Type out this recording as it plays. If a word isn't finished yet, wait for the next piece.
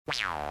What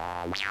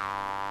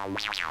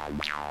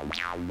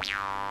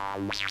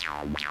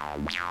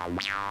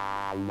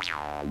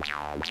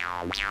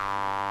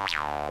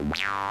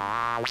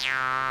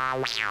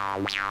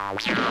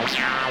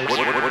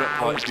up,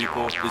 party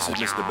people? This is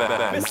Mr. Ben.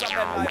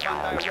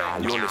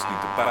 You're listening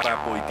to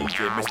Bad Boy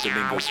DJ Mr.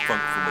 Lingo's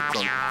Funk from the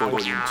Trunk,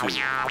 Volume 2,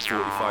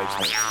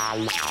 45 cents.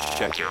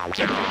 Check it.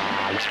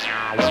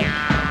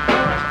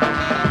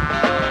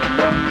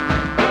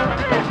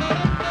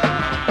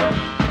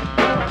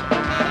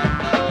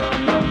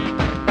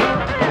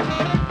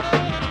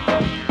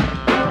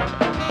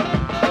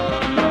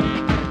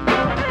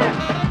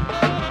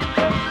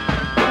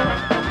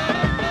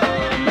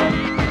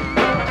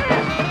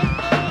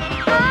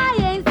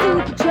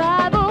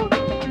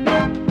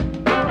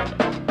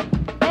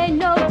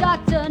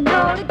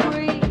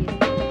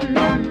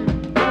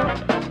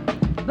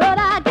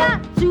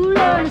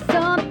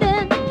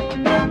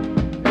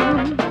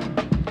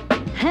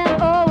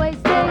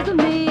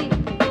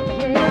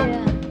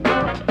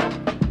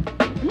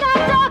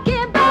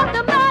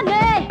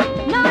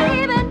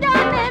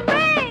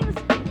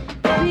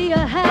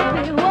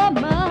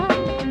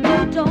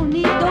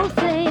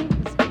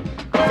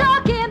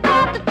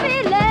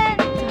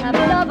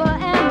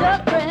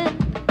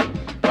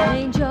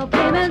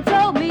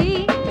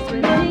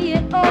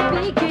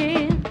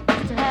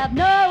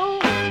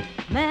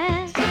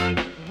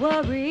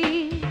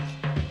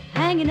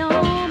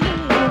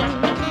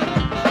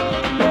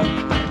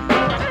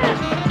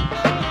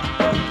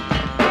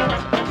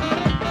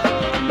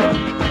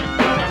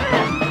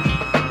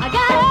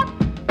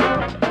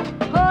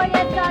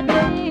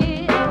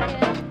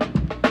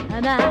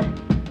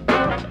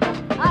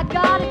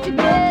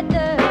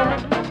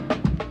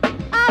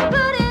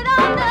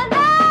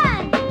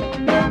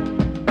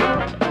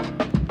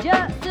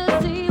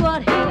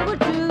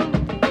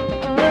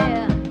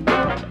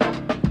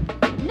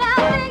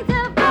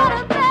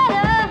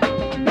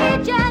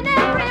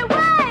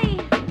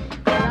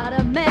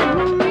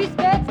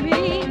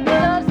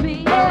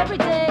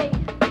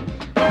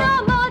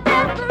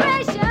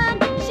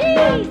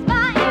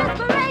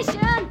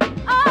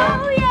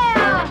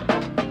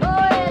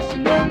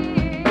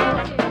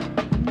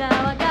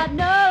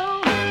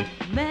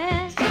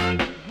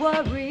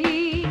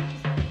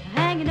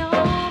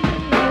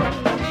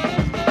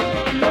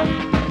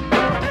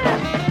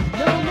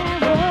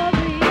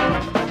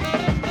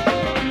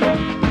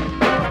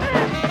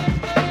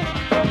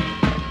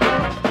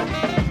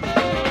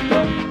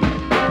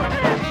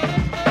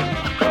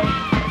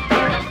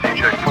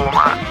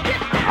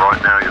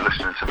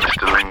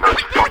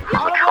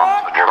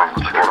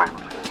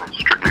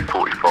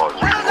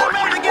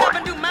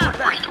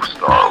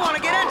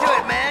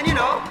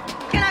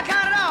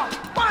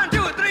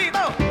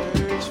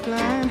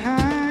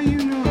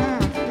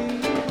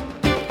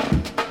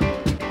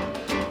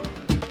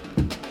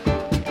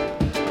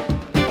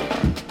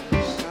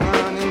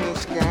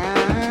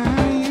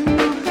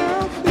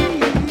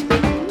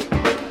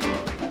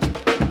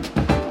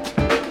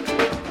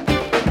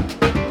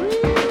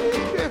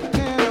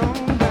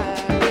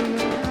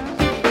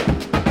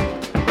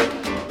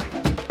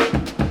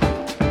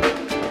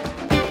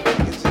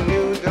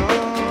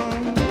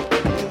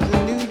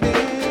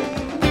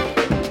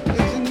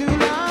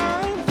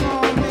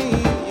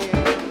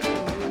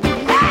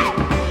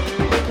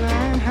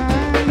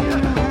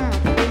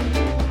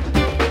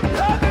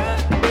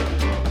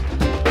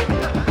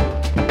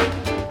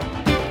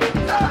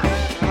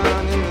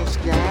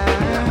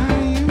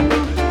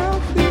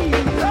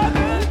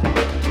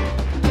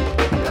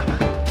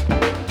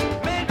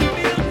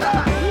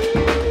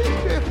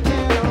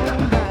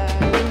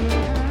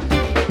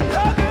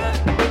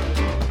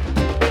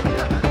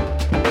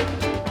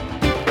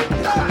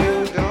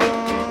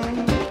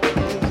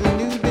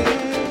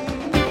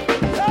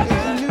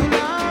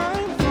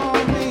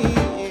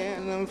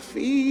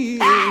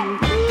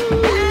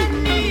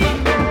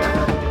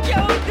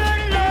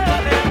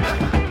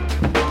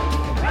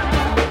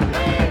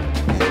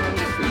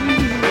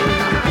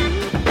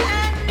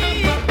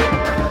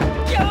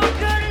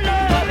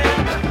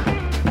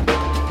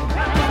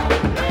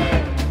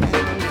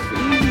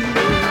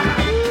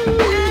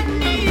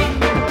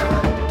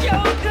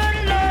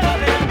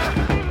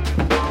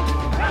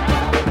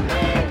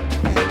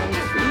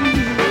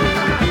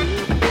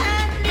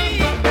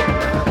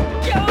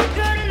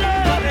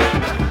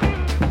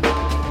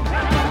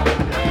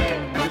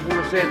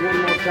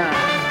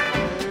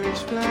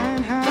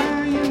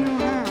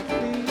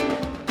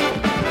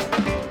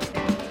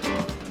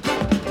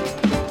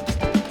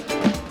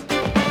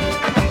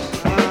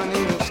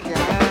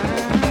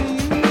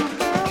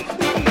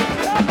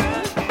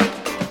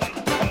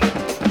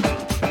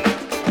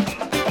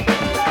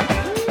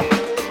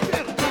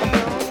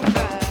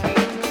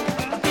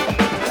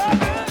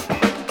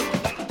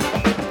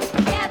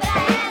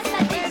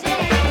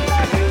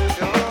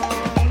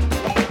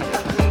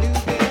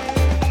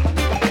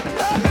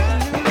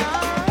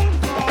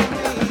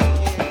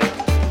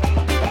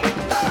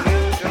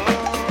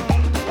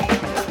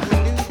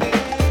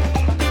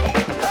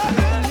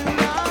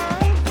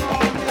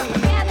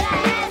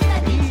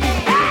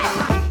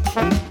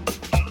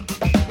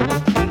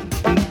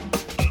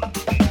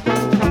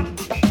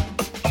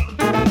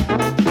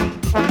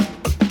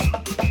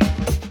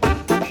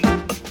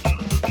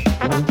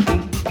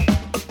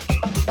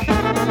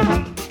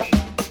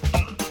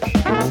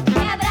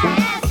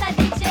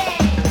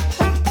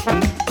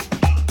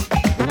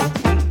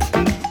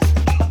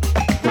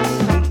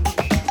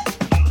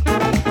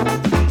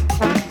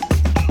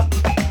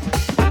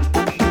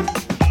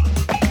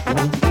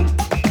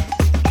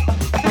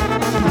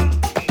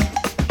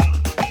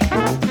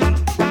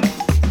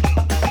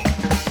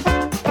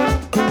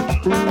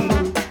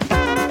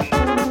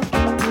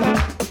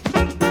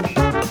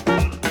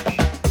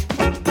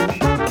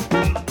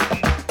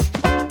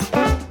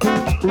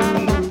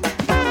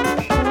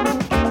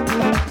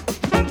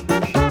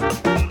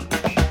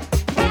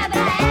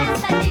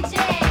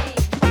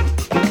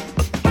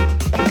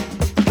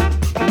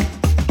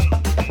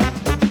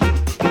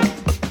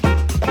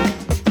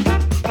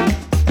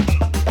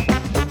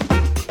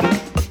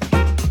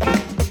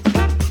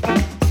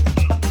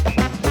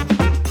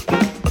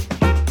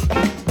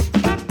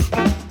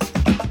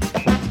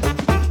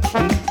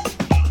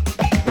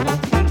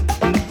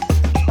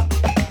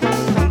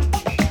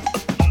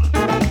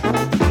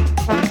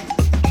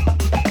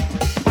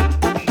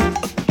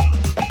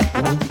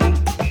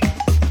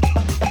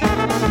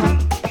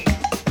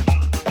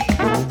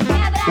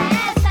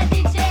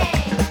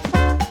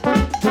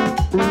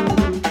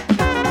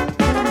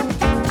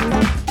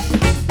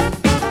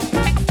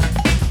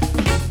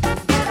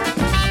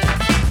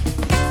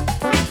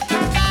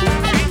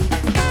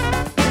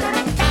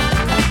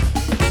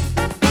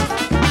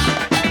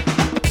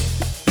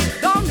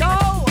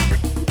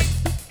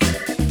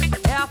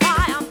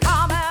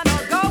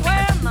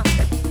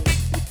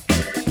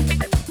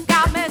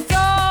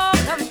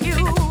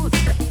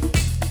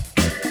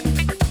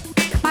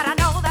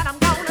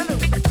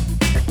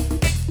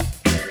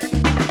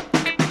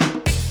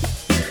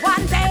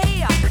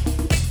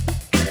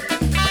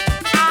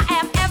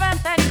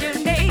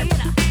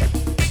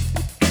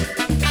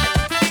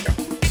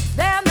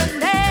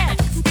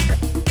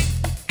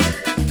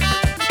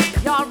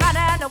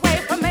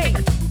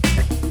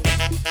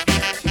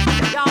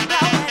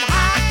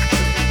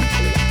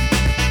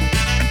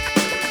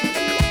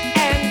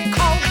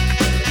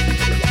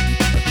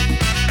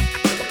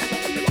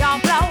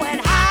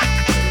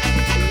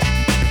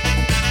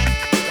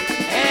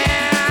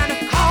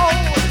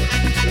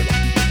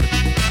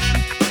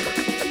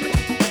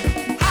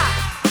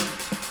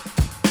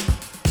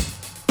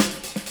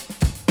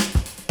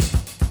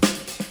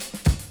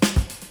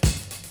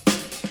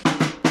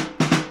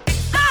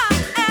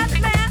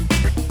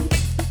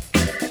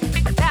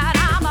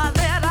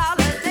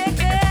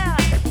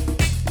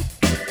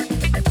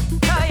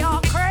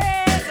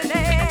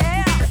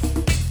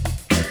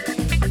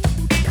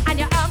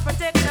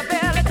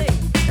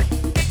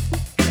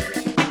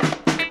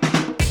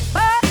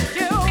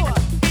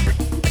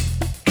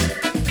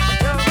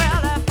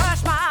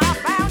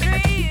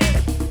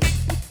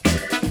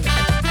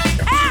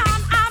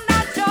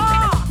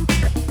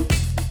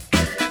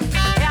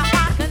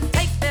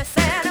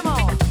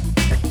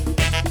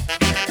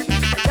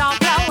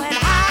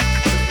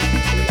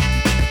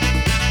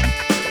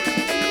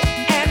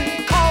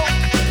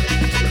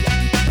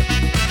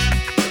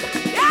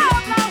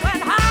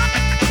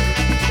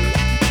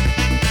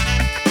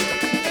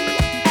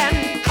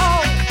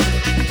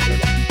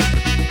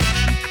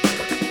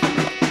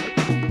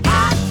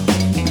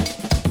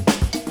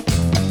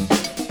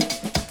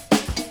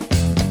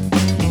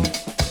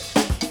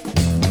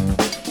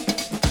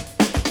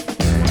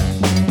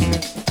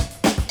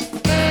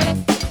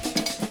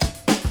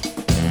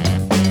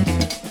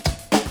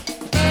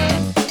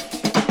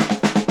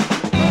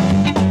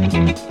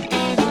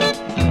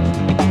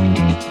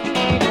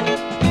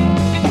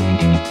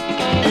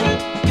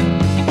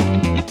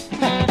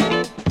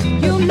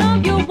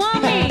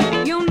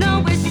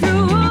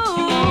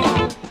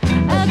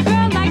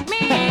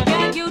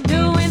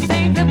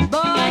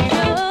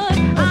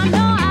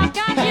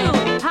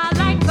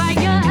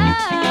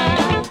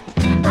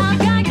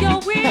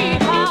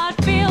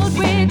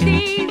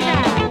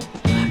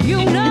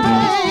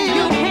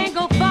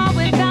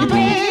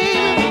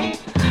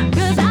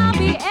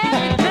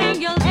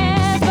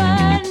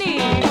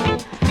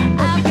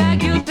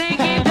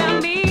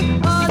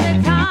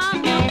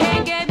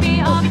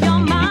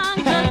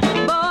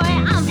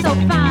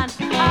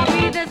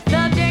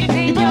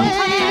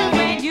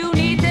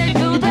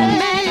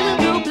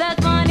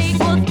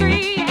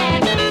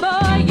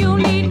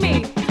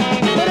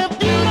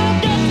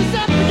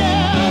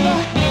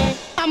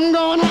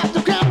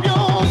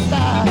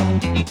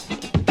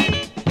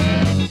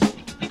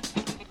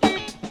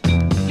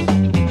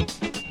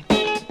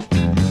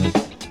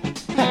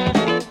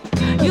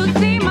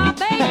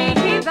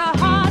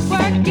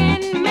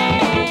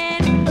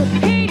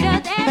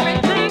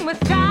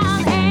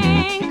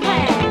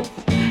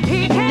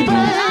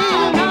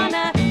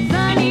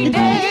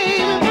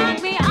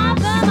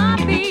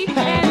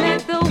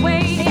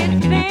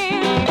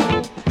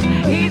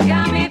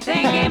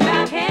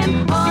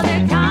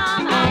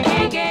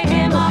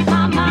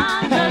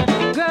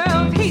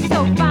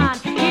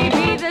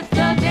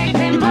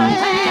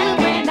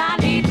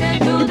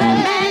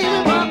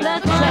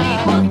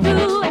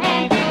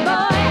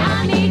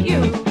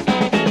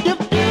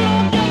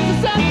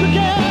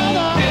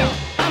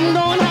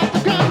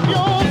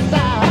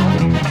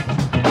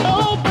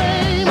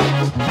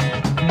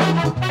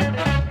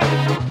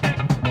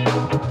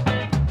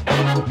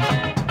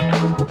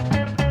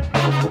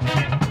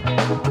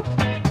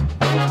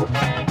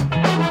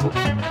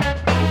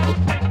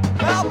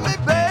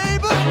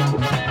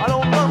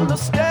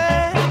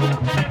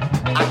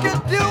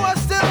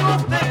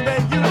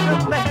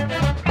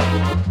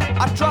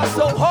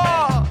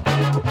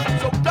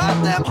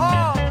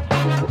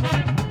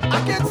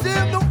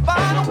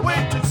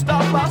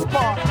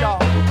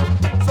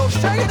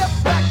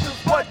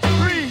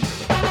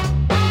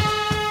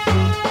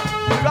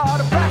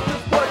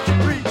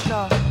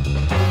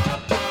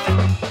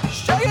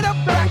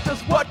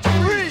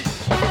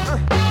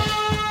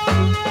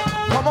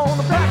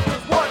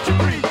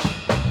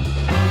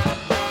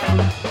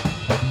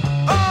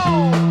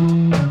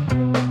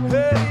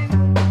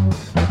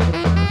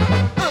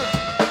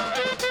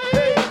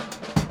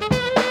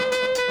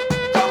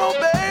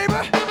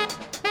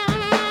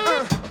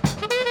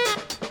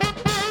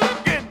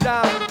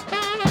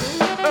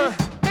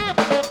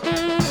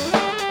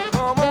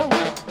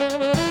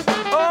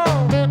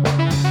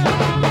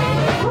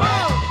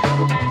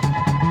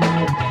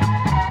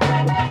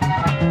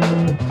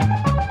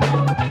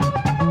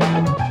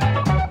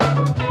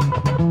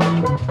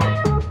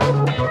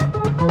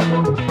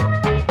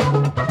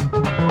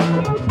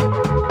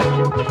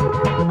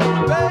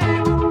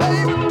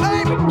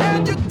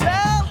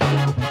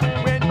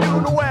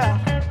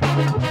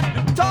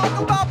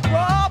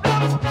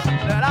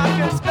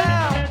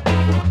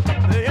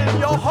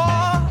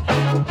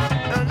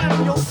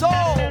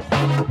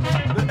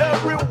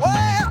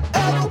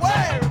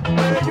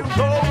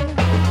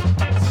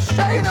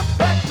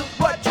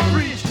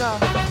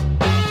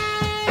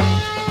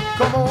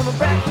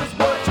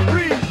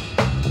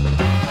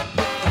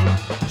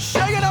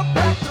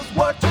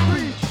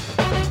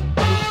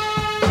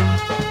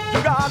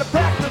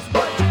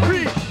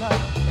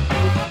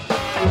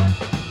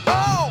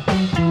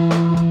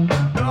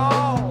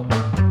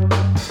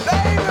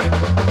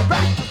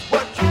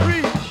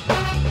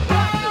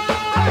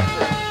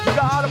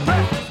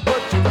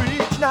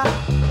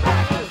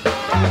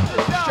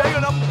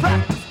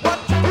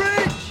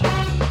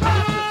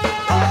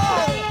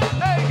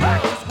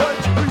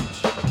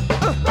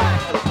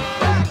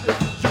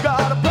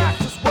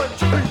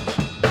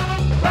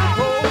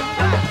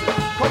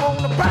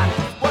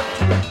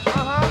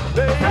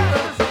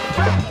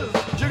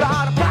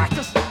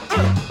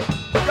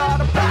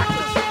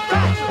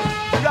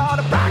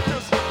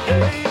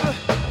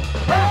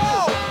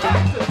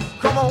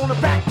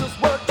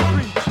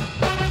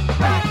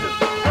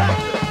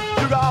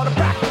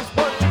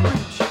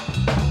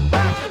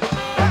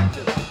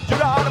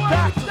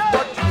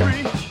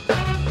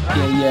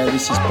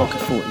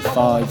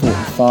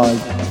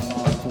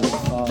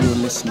 You're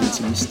listening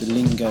to Mr.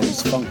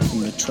 Lingo's Funk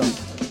from the Trunk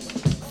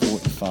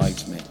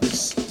 45s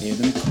mix. Hear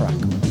them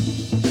crackle.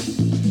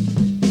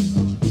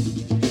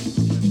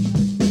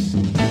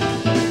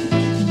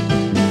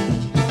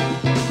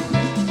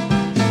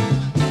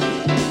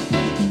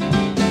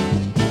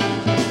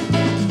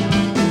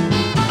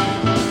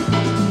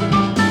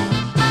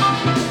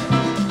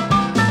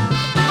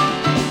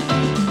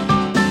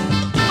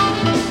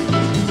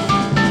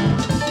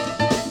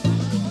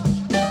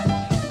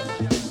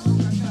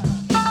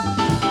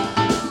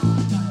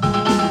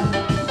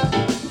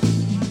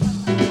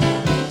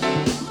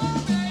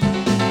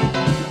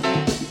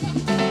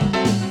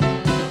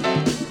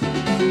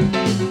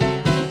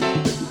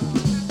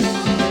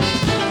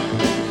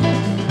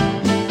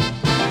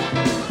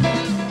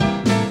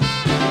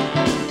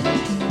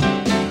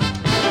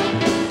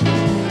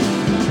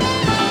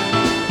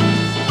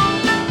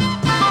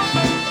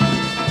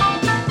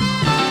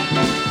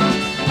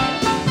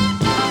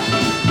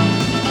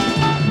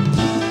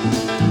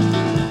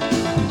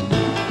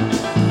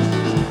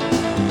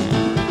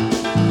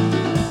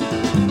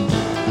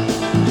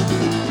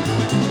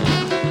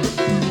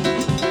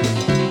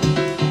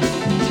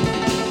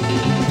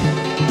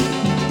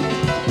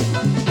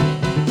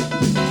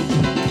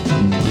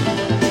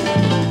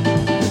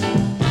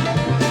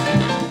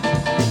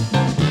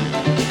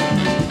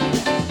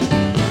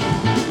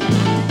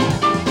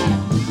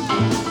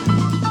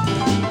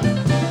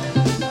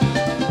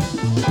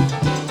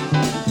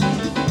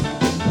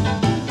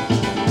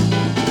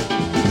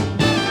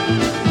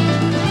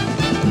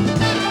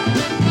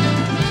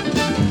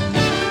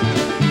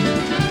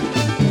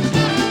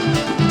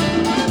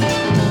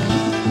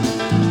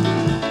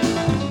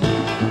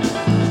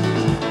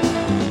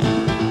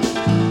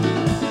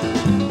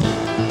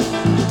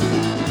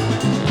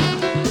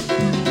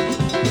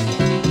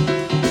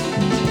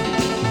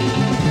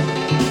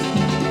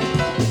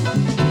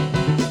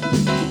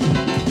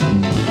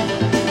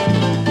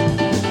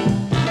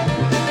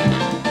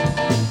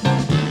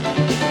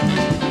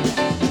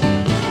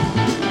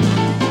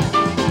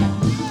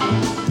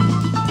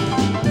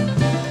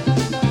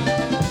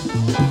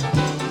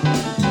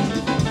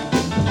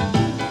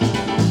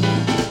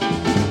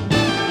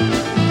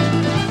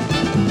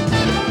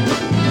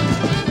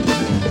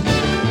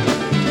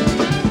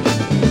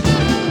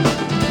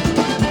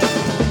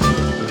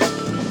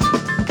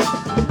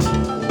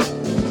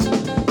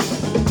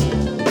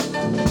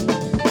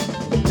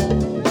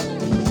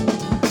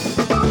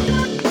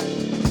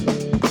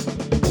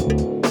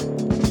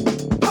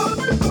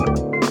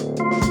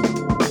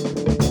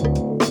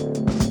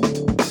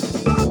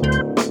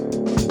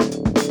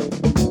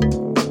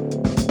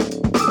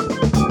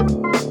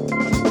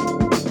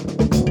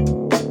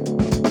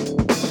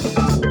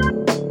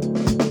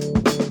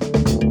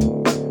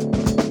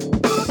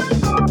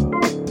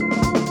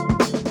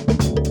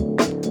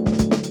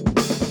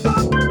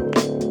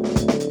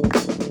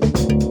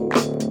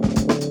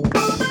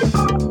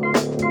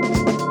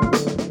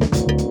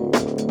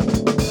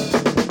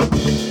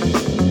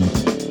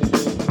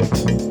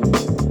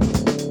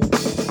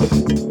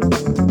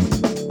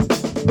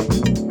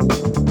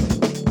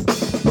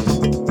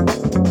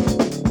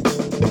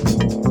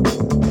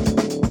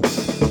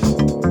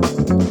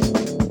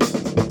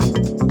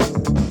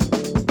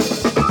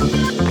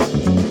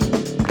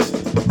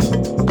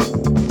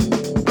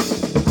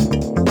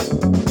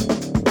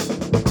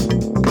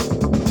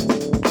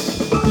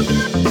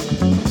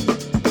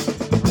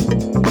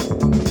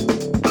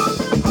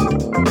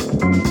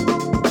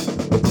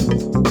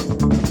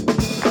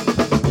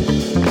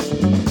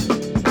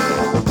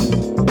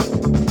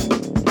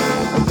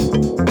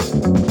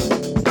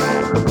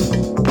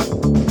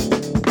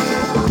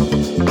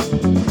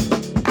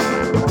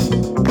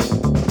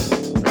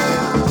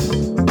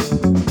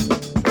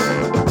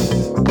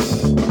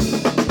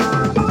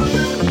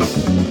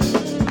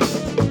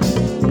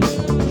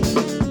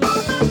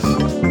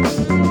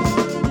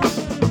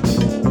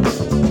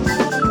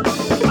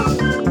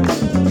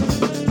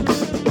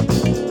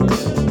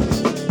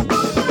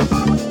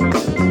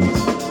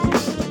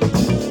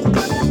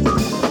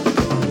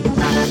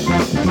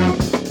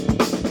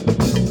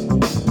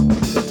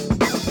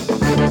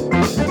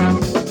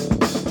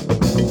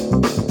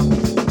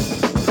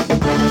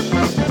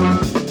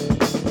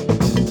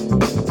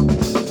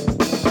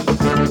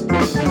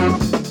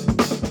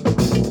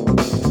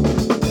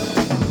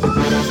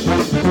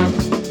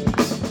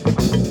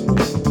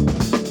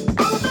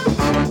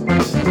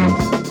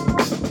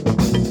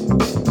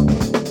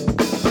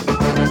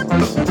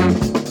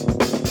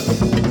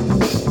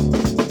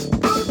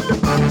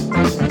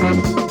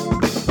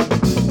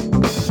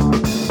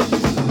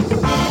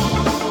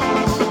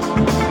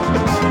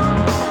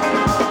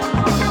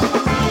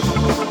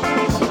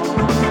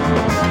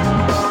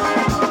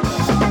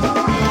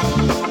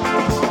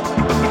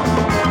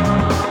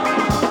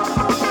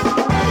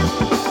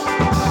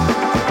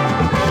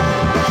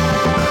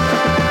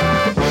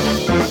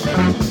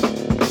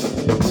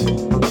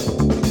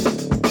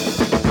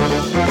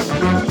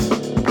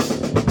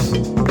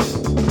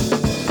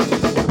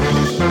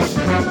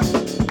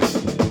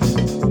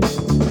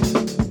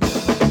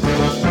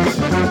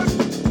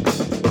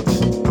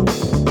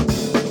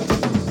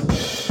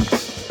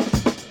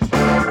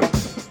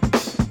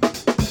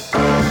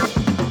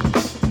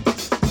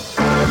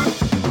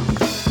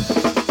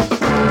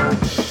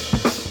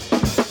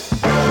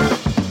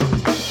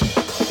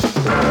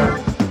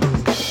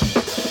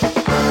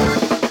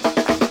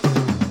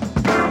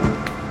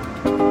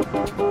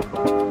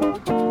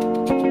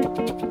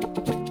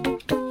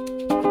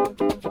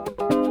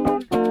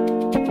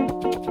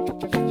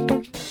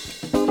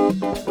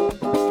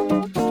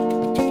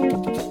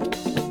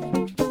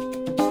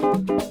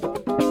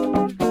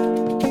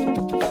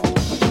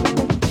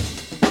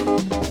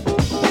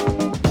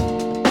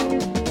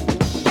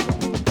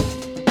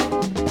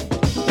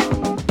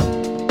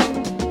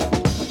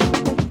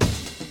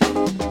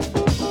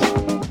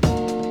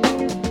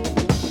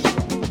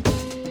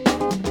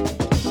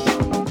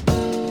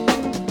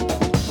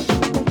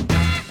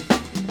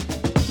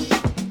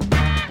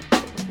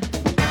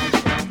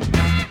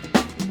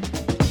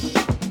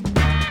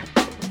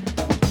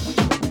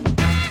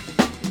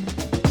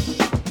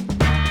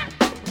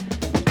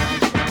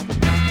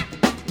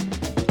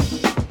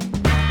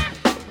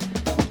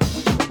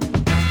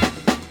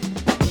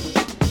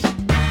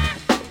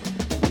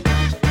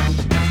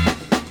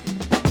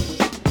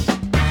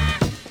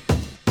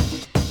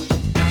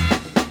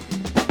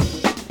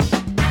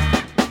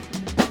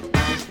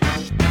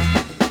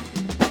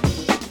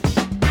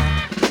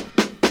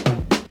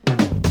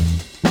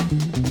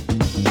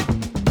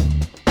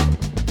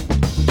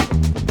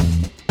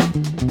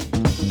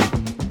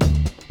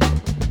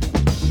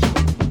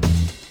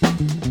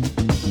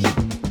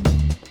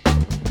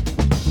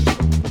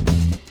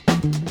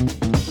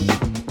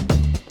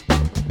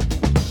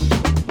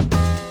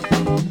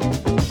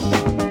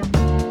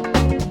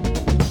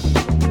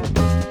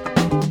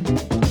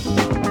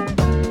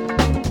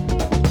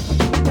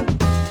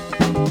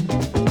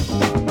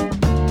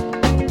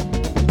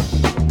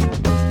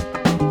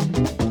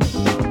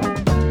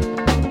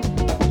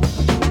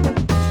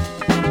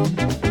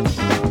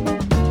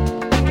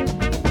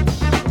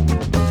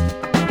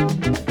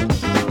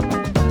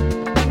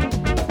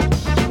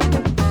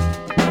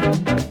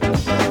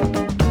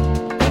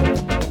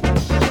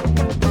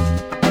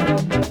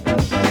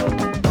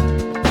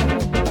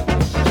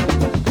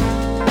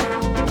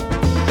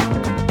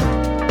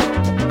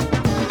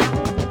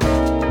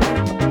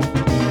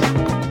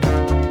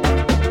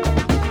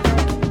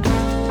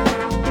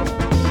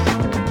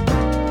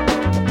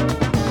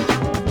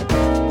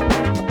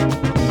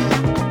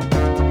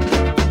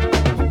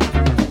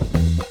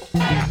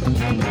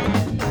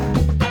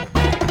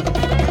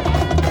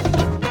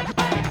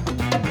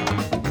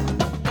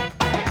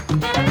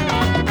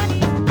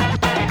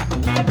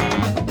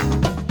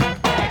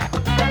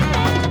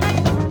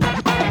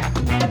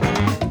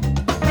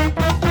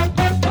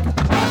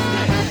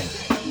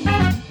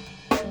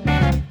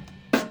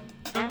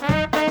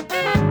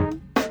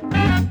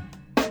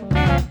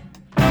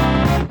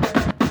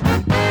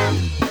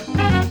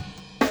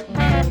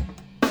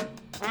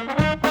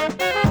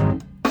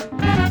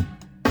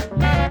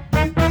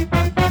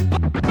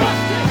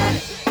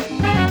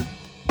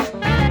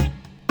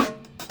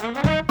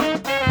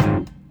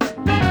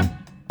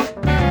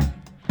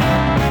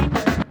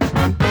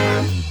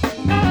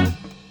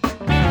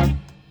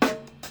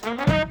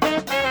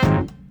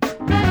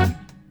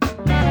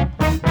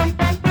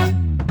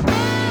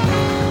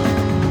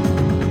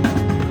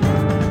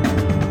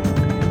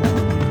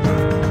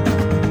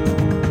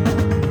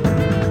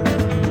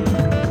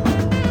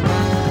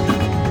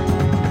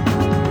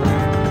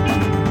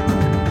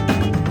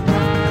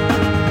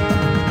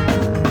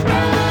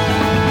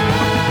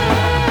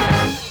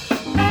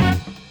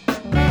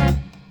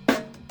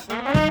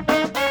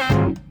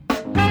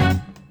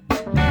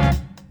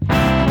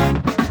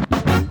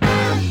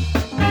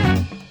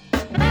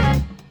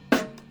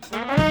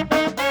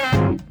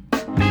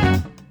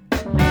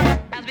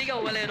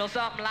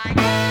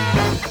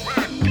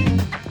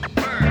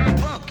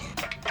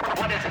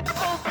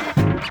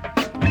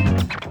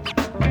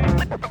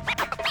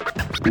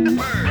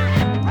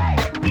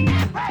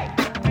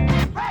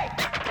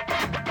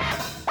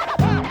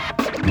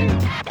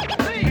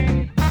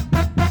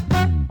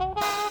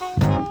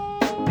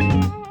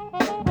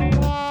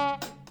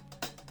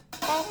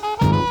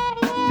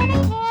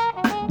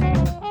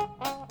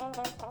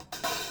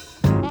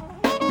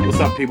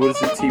 People,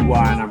 this is TY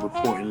and I'm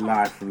reporting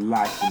live from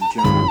life in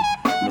general.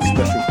 I'm a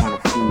special kind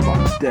of fool, but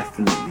I'm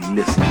definitely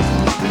listening to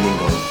Mr.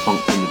 Lingo,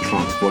 Funk in the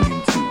Trunk,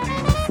 Volume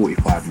 2,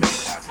 45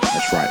 minutes.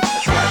 That's right,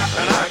 that's right.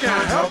 And I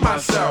can't help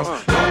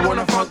myself, don't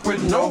wanna funk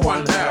with no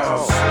one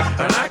else.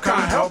 And I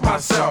can't help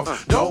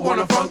myself, don't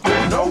wanna funk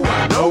with no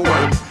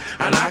one.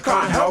 And I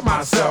can't help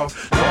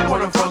myself, don't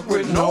wanna funk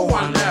with no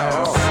one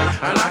else.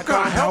 And I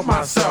can't help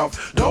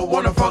myself, don't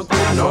wanna funk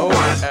with no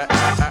one.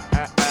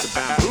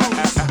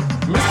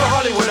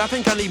 I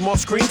think I need more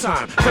screen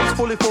time. Face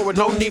fully forward,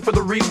 no need for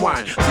the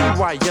rewind.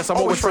 TY, yes, I'm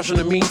always fresh in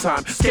the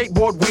meantime.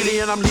 Skateboard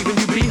wheelie and I'm leaving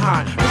you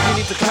behind. You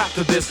need to clap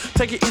to this.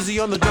 Take it easy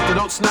on the jump and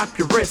don't snap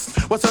your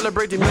wrist. We're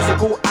celebrating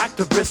musical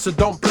activists, so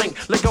don't blink.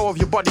 Let go of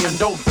your body and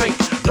don't think.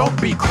 Don't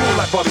be cool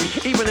like Bobby,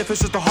 even if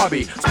it's just a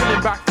hobby.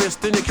 Spinning back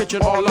fist in your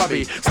kitchen or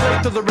lobby.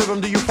 Slave to the rhythm,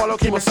 do you follow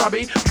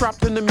Kemosabe?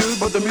 Trapped in the mood,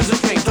 but the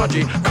music ain't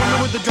dodgy. Come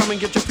in with the drum and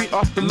get your feet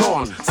off the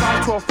lawn.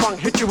 Side 12 funk,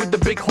 hit you with the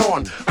big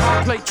horn.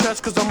 Can't play chess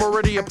cause I'm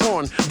already a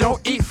pawn. Don't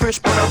eat fish,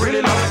 but I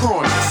really love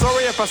prawn.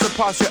 Sorry if I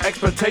surpass your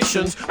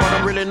expectations, but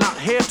I'm really not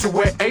here to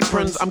wear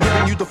aprons. I'm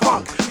giving you the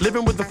funk,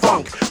 living with the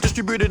funk.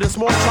 Distributed in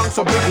small chunks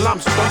or big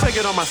lumps. Don't take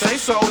it on my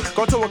say-so.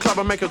 Go to a club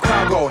and make a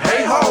crowd go,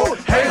 hey ho,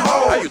 hey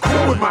ho. Are you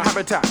cool with my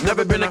habitat?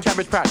 Never been a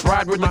cabbage patch.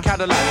 Ride with my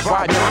Cadillac.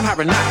 Vibe, yeah, I'm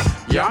having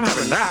that. Yeah, I'm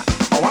having that.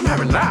 Oh, I'm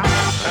having that.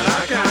 And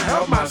I can't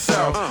help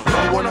myself.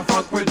 Don't wanna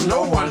funk with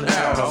no one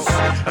else.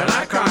 And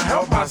I can't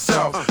help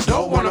myself.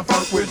 Don't wanna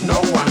funk with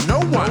no one.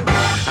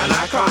 And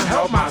I can't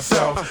help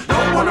myself.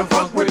 Don't wanna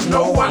funk with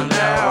no one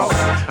else.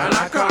 And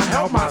I can't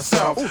help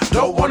myself.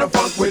 Don't wanna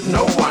funk with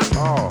no one.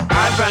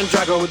 Van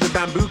Drago with the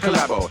bamboo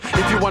collabo.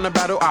 If you wanna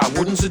battle, I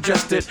wouldn't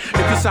suggest it.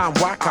 If you sound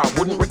whack, I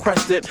wouldn't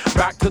request it.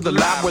 Back to the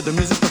lab where the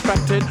music's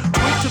perfected.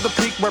 Tweet to the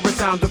peak where it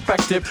sounds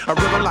effective. A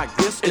rhythm like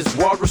this is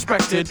world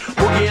respected.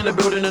 Boogie in the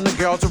building and the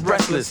girls are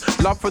restless.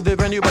 Love for the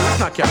venue, but let's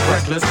not get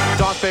reckless.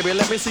 Dance, baby,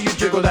 let me see you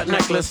jiggle that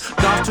necklace.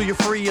 Dance till you're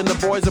free and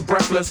the boys are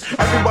breathless.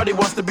 Everybody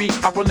wants to be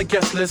up on the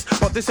guest list,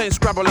 but this ain't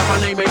Scrabble like my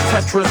name ain't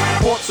Tetris.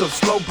 Ports of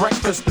slow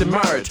breakfast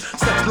emerge.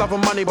 Sex, love,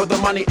 and money, but the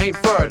money ain't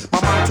third.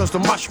 My mind turns to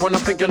mush when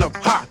I'm thinking of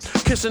hot.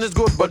 Kissing is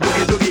good, but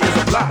doogie doogie is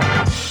a blah.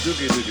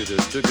 Doogie doogie doogie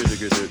doogie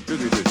doogie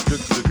doogie doogie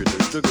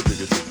doogie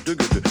doogie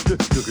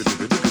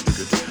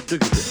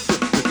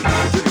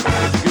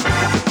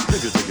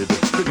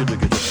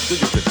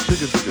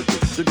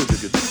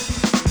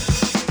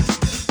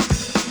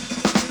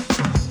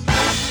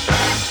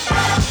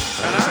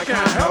and I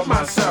can't help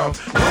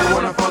myself, don't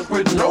wanna funk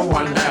with no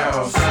one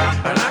else.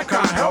 And I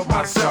can't help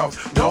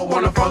myself, don't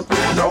wanna funk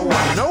with no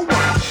one.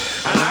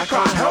 And I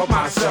can't help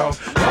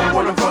myself, don't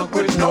wanna funk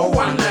with no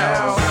one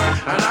else.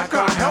 And I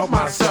can't help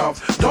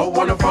myself, don't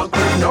wanna funk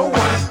with no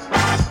one.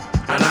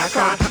 And I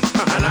can't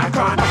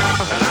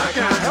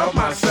help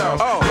myself,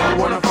 don't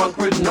wanna funk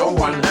with no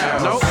one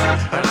else.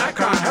 And I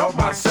can't help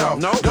myself,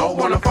 don't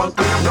wanna funk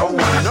with no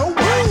one.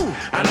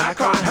 And I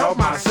can't help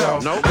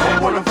myself,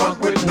 don't wanna funk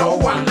with no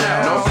one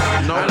else.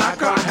 And I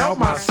can't help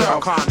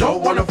myself,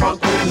 don't wanna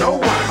funk with no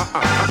one.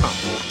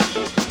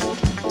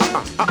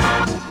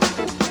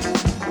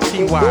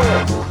 TY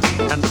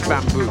and the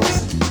Bamboos.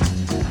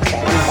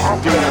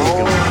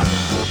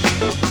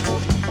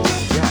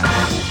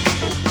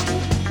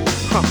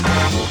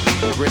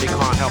 Really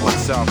can't help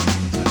myself.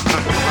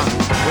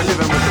 We're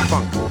living with the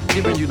funk,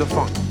 giving you the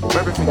funk.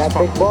 Everything's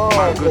funk.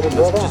 My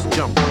goodness, just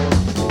jump.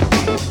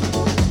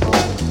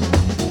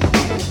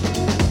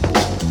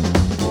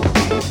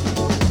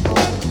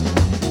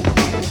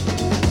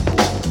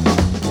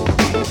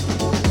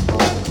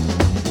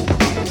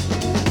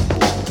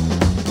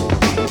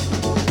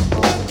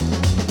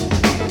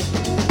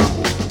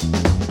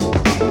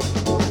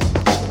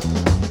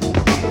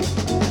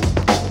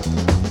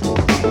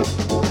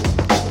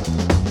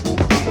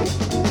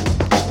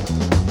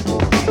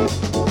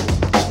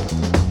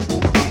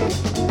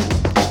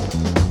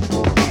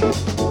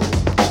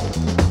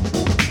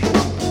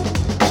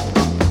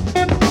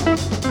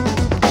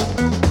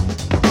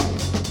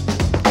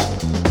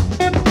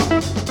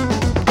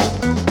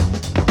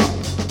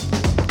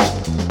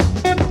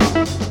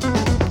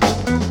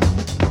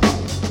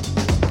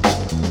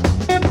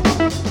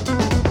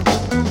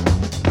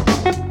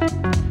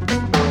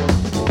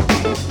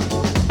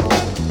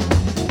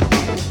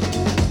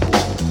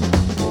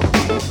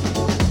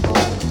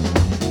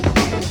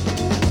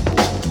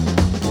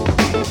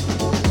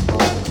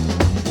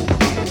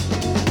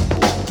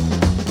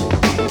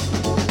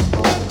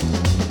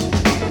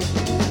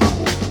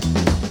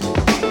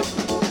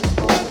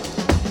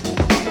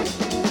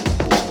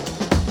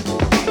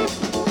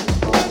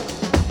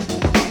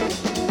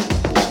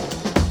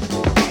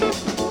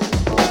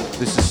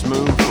 This is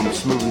Smooth from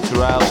Smooth and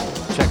Terrell.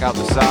 Check out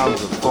the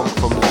sounds of Funk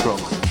from the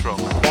Trunk.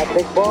 Got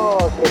big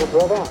balls, little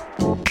brother.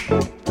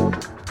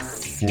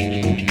 You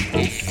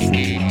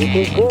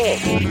did good.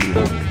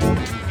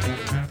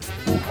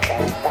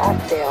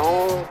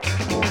 Testosterone.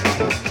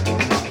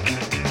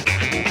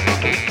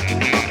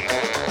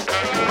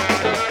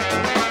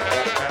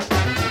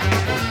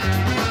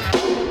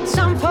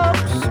 Some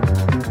folks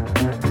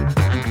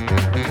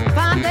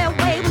find their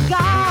way with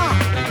God,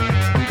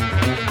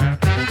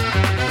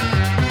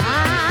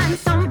 and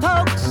some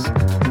folks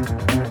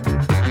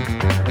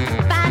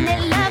find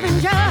their love in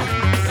drugs.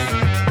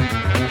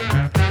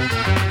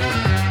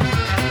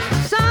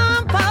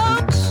 Some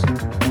folks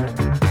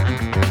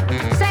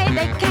say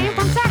they came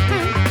from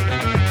Saturn.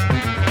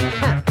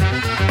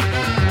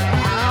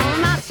 Well,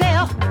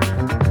 myself,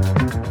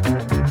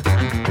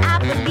 I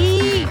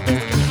believe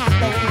this can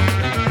happen.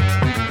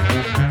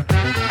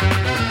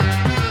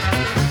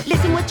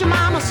 Listen what your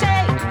mama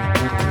say,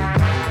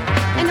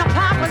 and your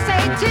papa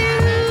say too.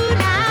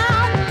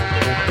 Now,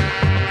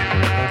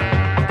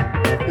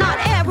 not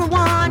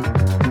everyone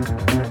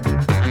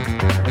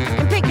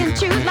can pick and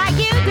choose like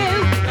you do.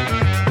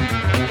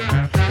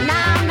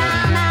 Now,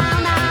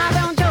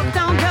 don't joke,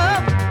 don't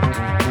joke.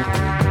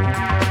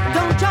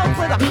 Don't joke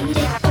with a beat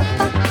it.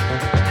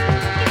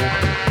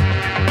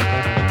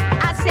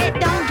 I said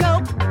don't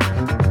joke.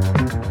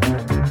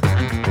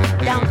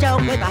 Don't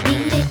joke with a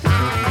beat it.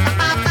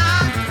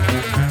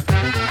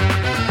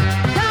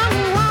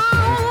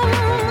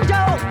 Don't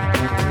joke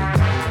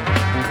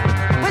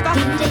with a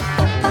beat it.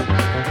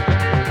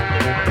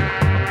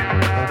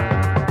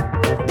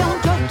 Don't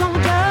joke, don't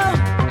joke.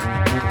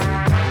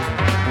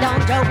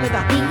 Don't joke with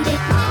a beat it.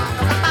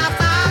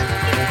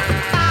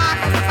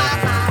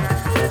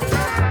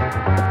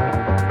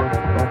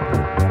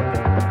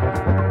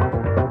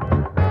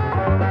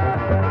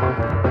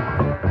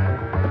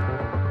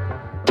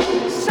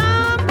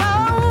 Some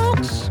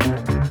folks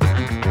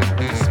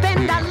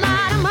spend a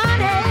lot of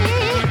money,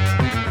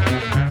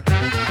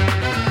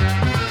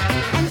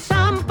 and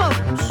some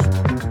folks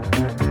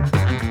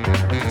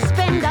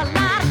spend a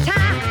lot of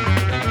time.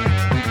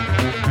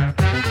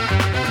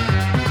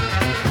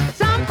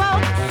 Some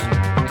folks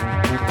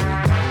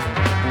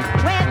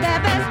wear their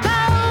best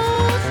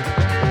clothes,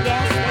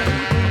 yes they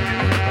do,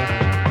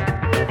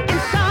 and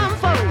some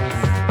folks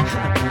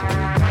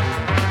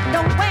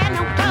don't wear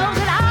no clothes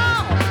at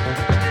all.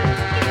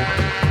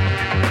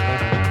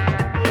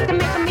 To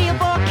make a meal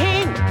for a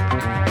king,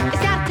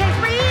 it's gotta taste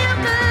real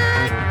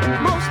good.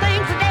 Most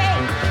things today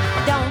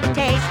don't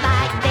taste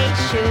like they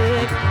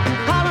should.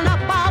 Calling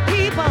up all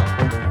people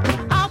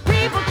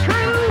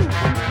true.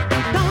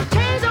 Don't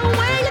change the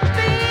way you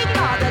think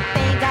or the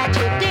things that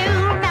you do.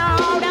 No,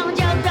 don't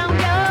joke, don't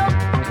joke.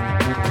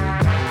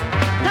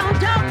 Don't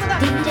joke with a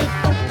DJ.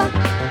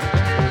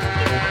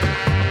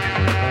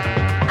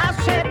 I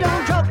said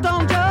don't joke,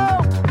 don't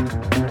joke.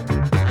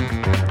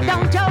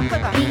 Don't joke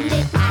with a DJ.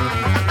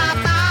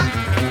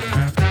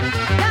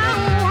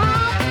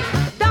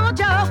 Don't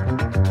joke.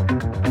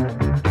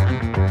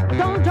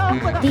 Don't joke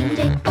with a DJ.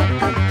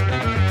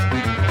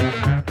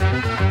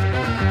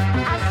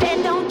 I said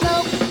don't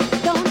joke,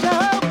 don't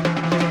joke.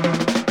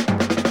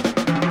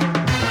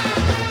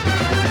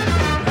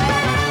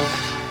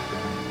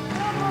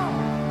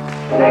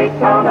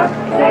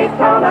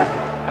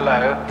 Hello,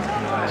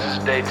 this is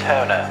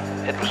Daytona.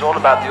 It was all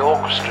about the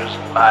orchestras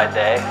in my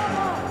day,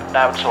 but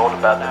now it's all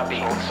about the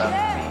beats,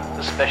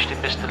 especially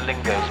Mr.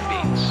 Lingo's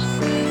beats.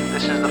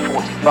 This is the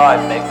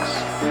 45 mix,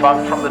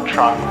 Funk from the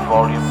Trunk,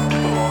 Volume 2.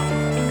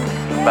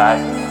 Goodbye,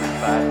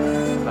 goodbye,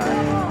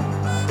 goodbye.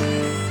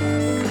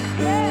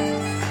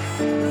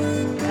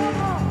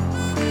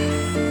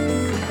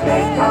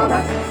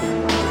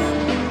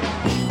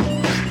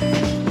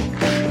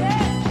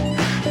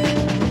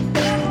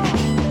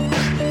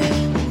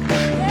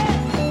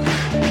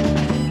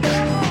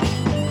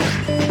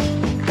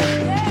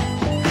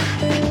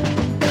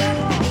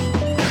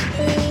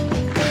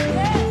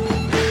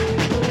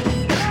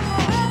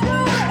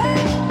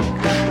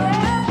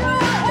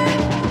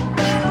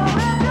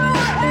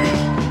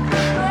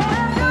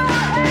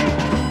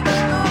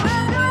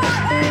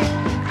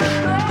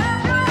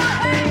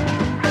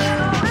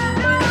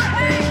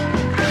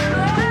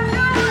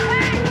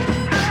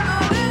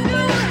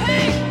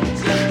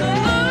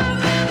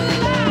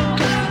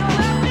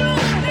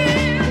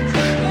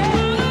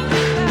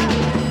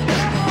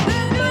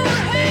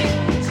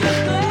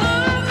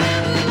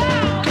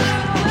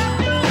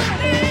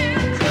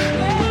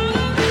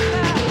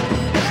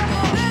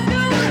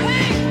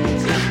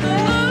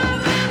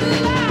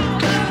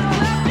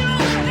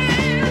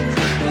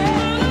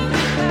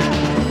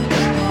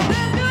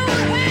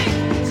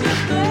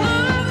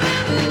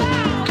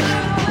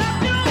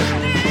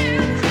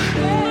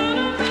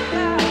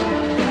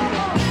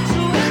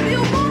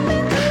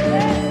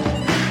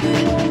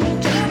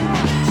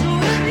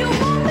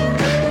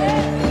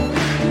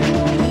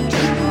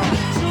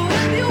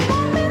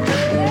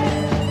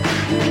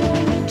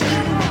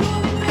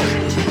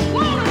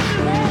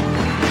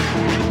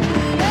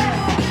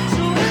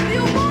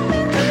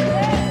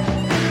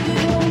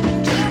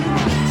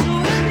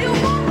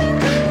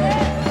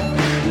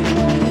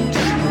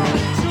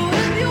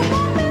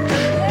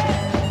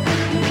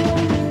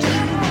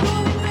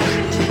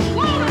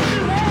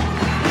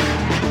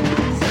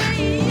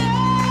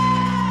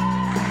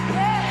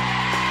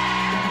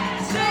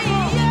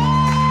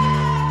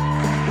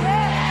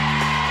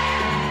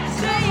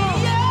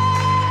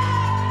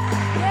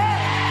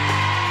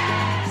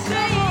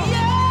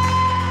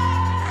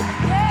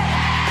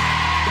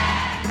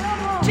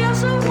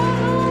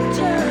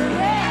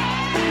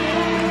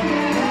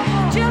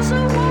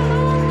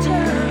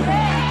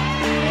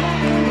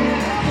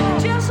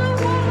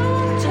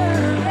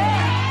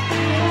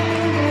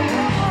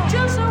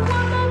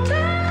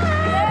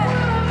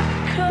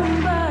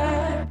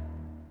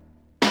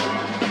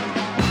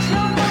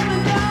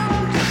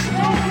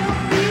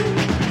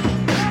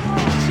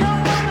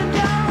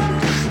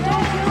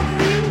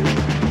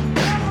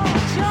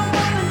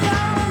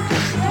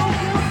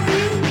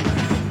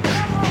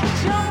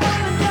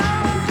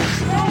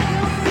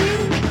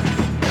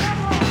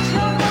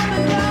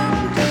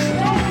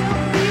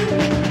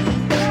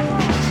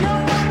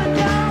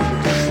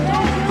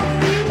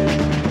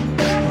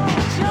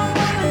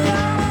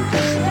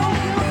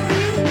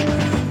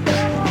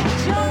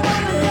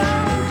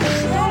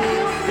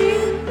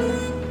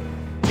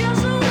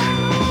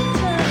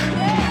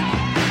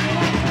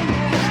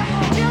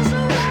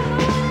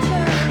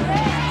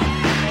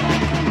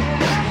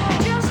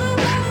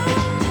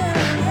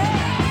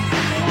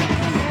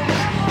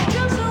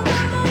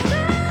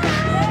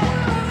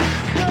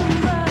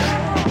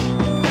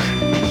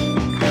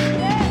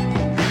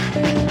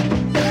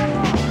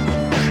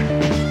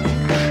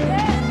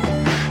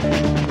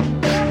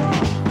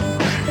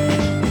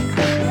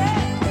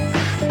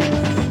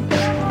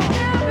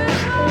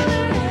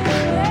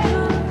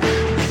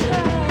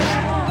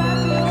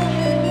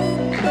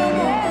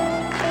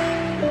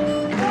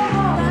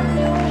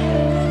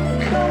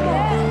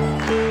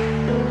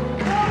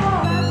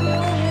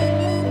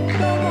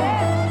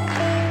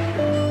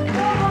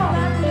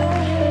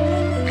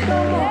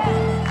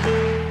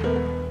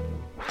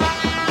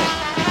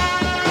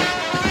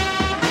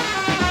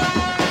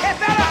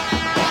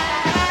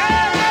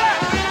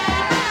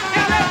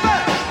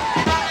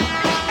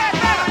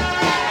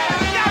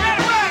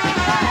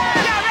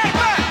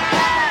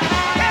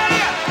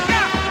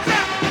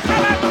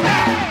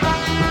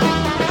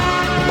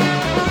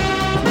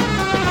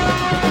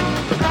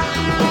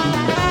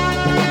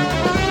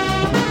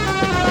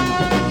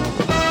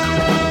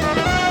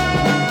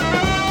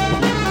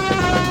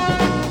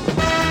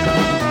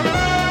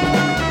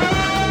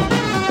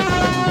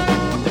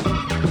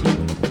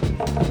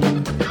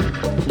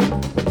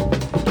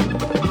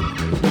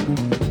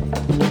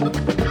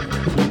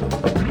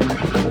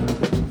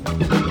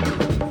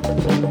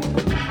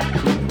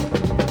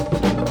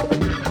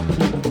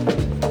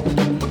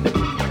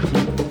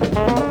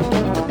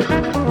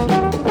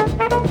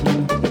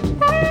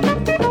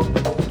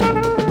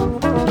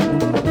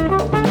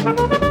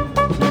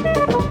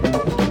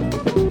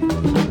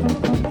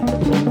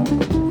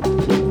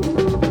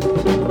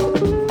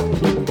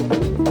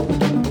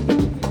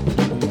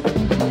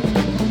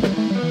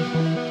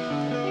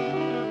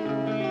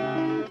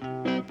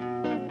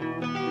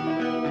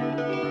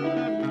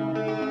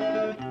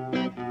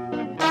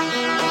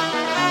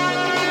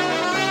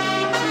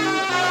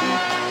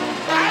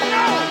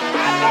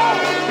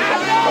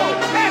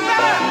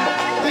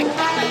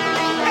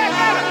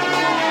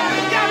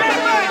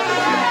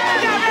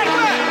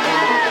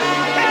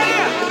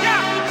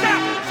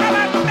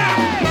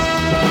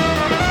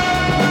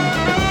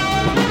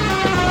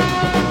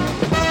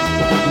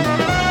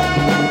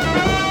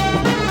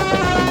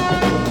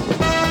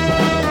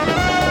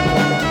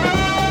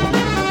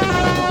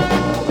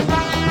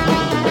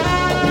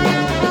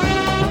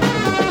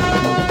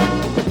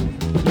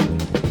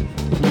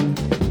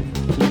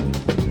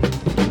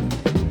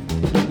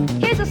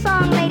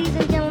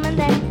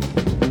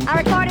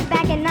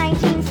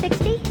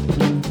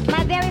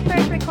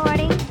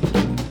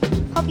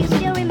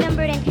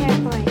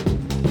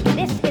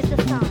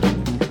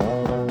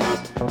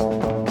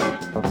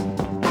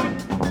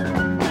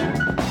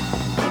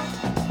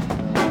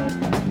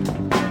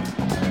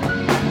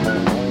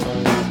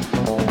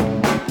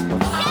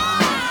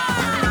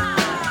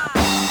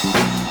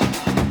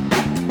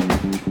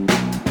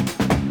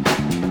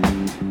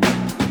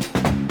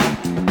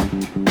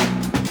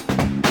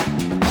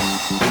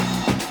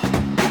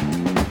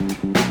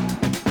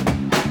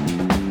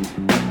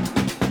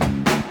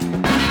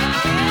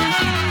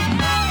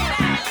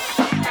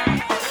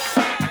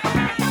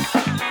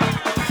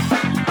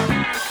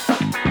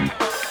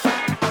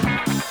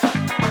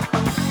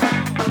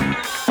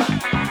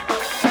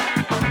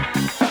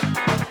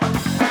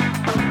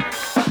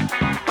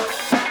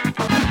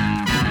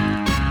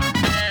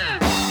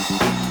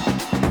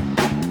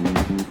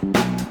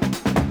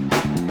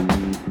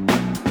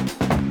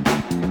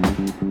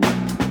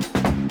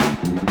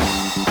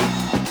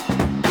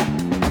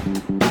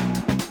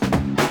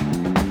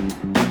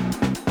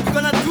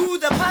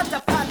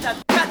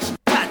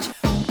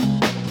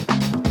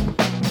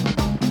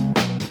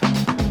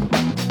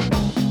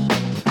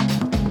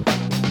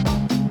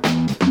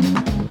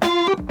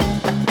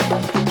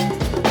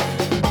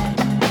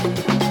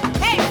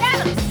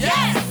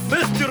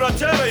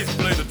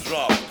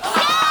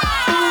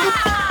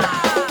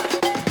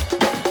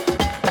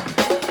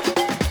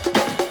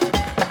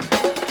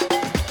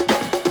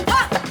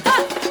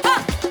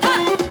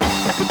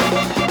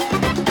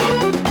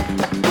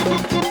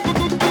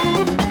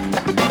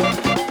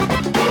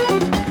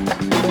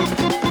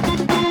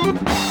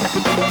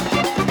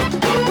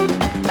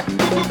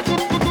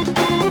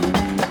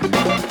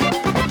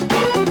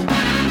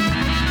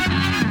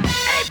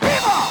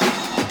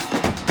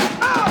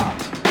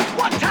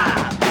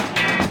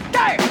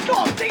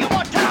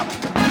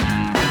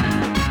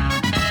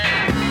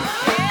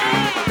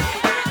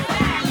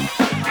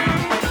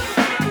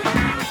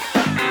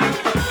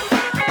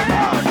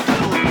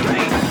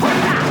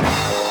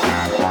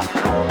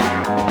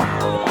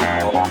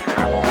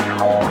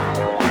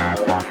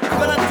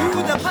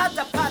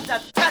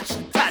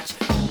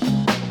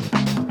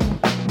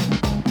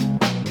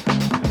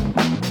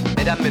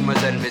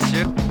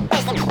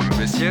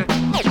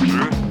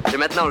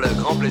 maintenant le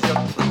grand plaisir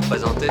de vous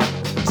présenter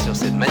sur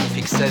cette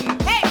magnifique scène.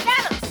 Hey,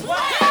 fellas!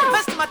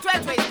 Mr.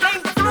 Matwetwe is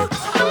playing the flute.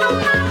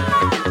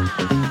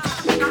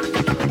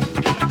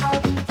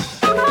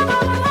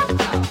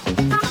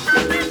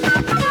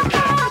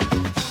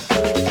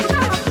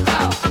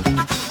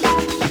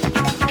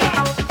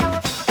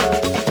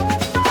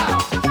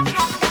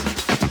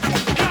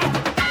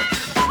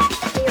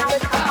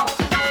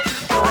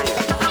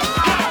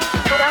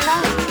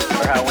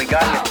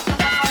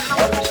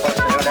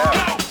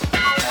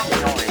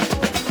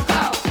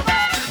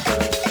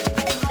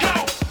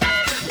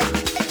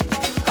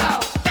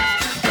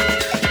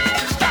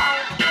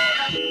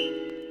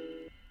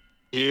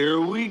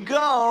 Here we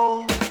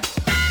go.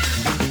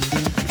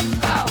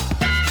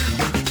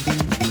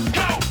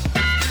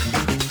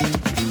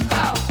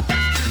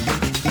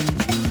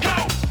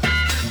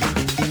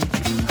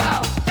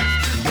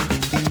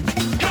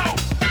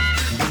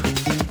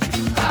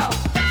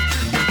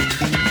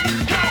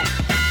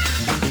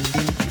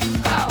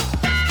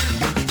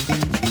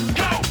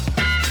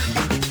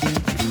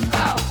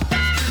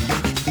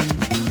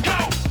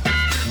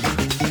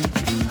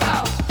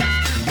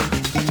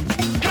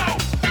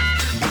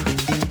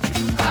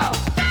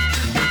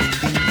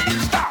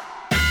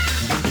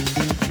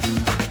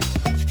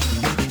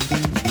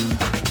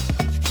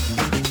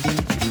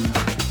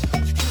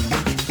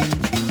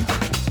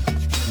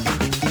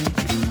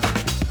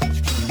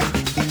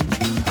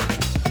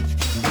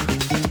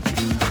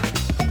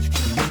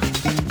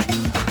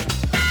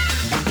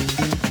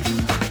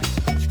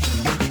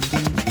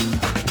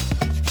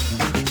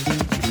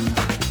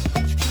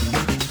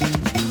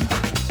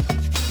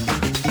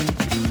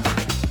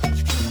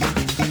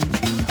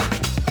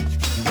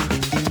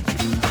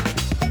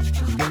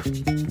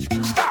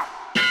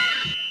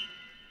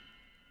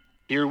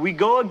 Here we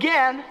go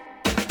again.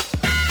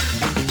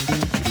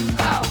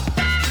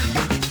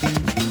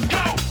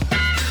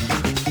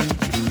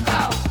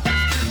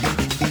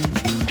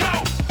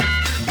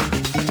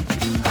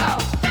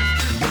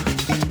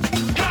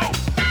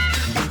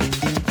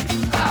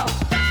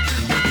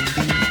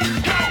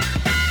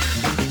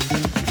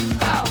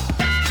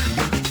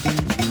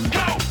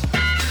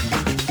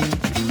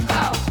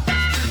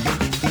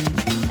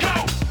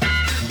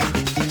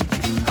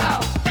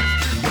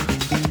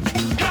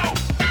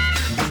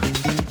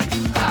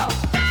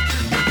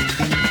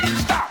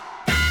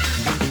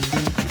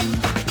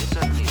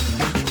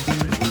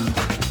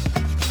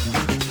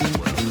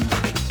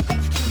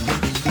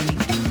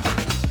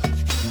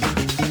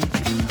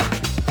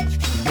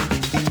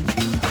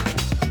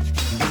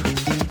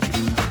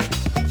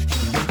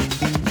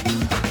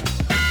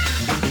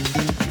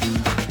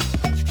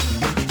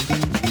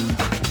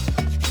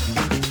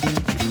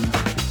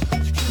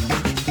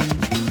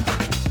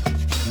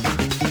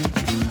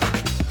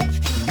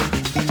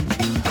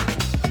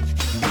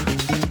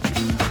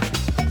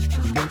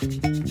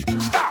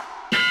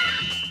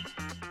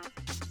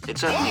 It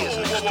certainly is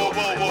an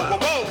extraordinary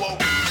world.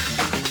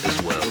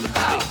 This world of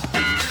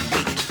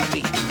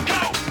beat.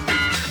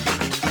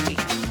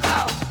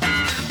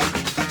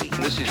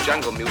 This is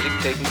jungle music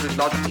taken to its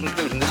logical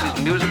conclusion. This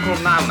is musical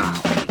now.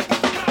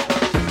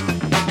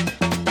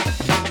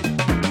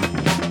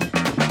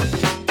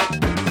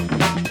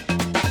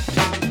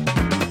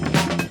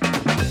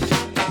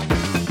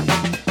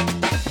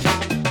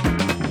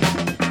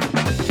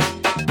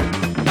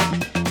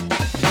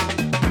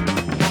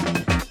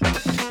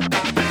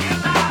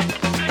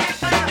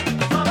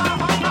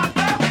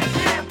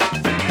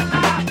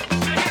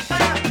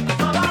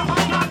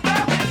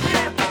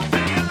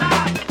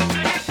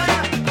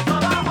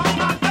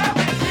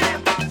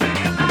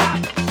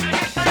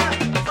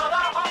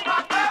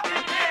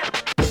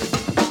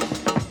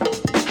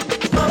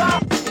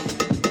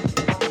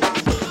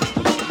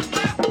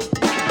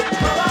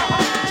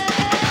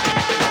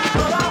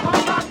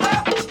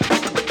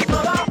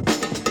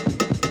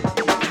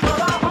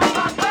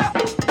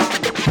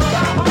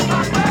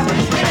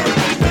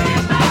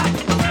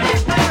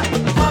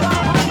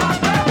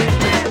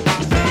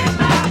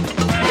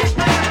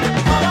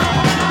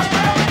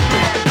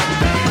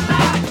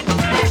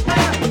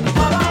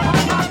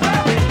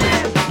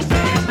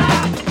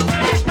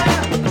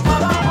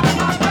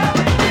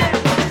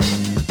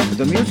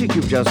 The music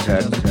you've just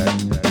heard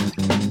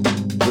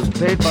was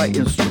played by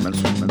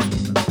instruments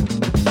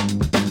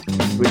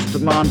which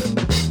demand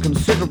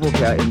considerable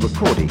care in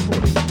recording.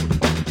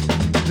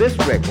 This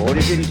record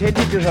is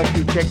intended to help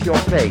you check your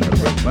playing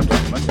equipment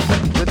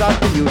without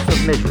the use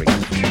of measuring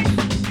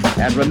instruments,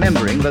 and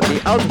remembering that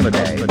the ultimate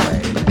aim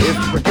is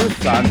to produce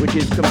sound which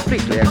is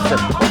completely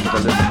acceptable to the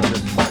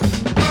listeners.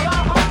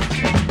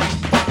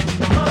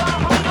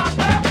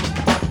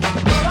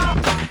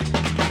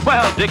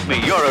 Well, Digby,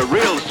 you're a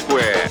real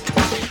square.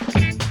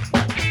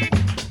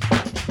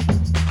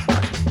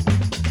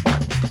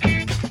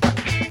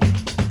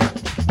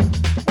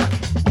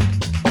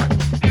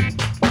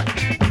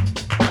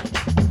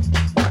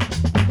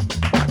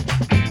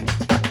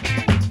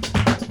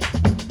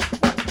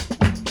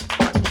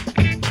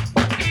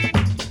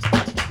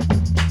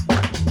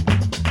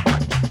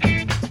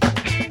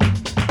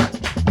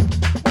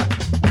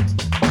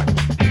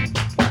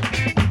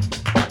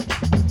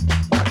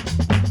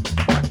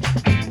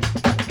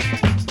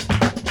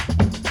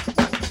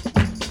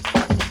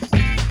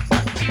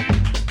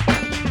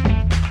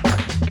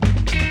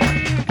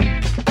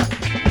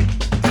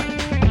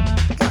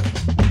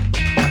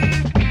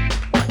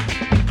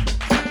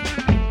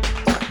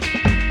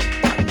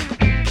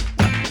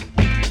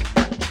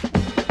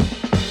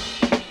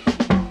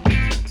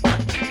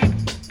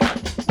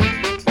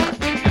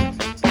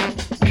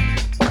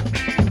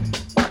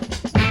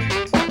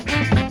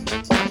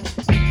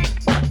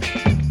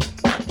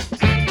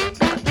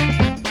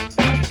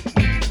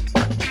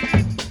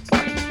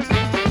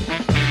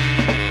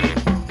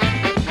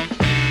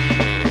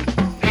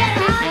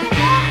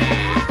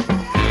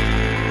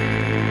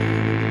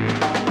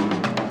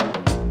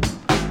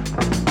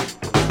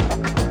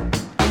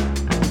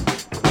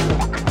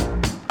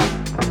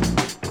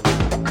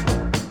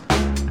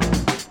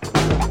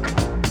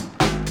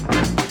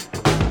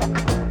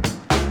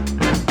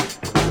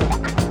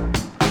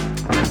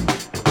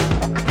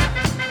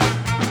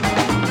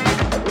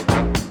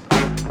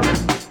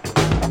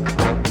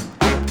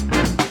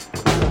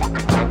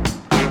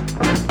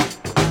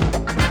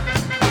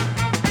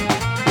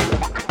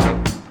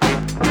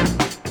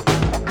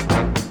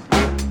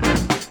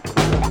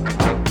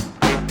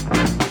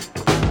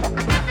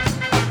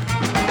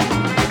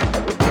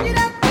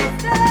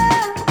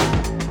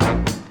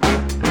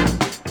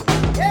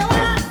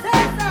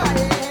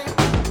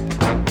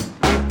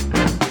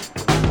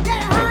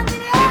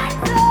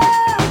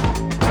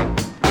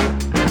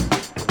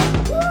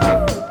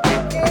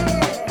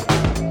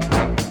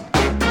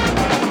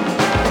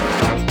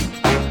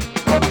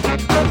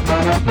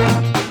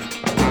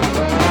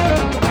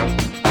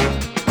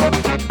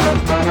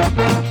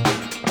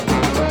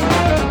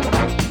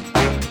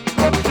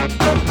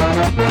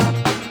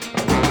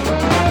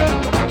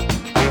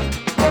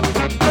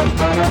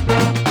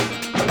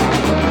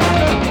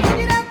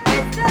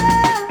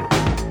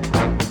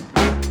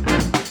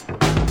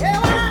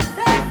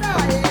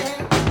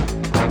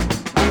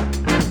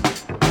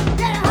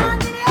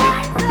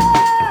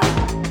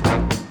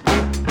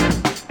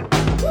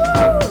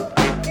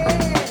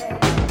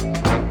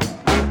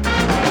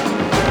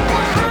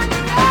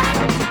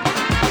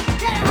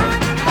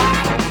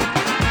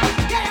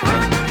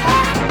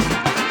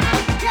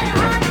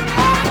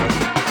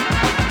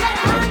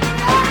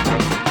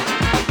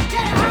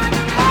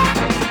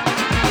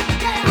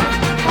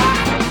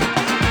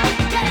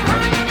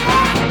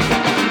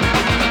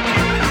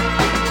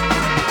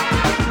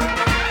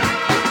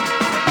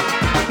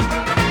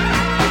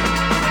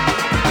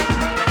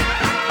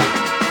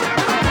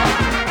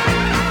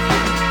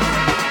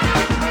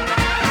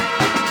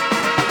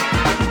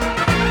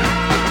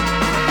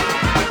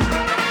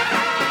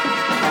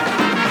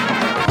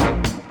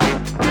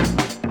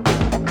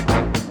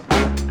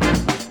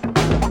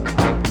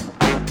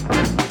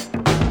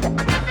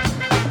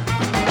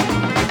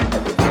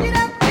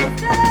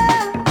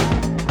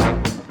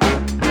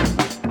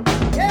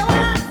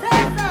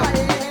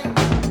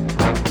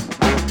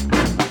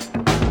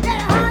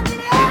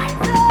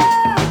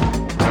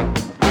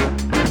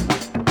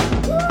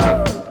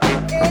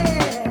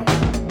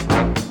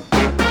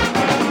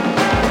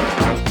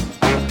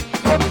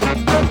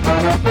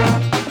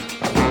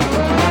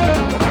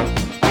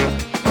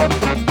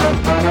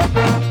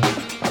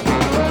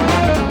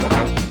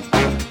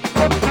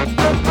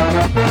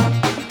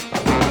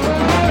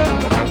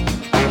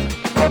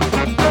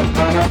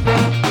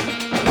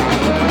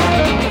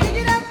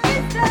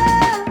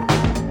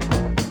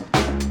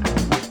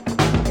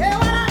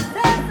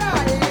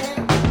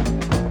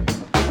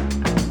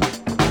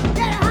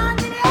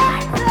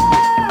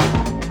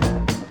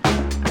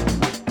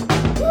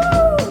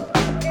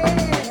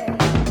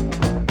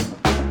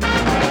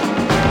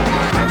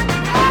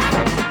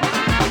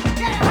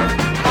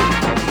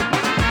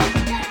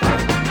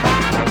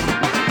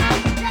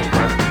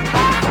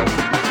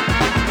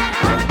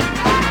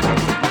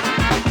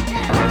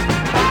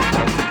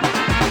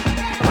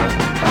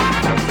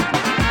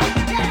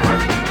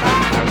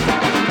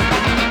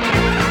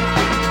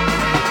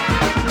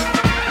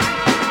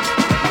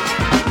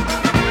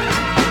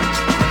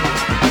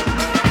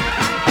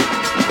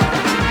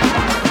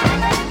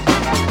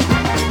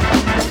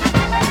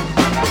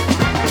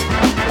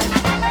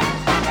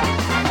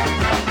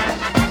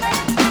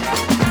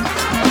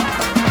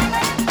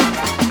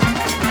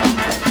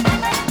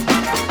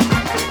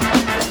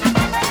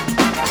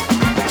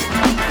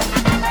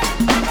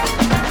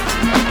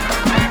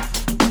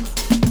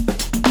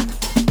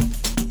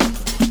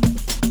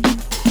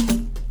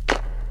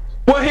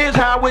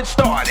 how it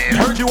started.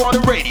 Heard you on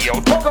the radio,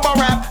 talk about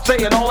rap,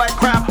 saying all that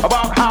crap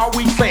about how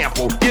we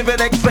sample, giving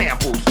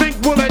examples. Think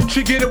we'll let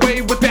you get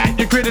away with that?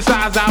 You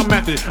criticize our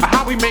method,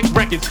 how we make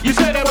records. You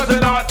said it was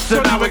an art,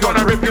 so now we're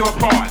gonna rip you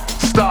apart.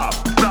 Stop.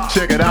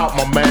 Check it out,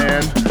 my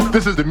man.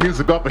 This is the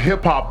music of a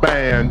hip-hop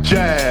band.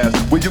 Jazz,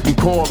 well, you can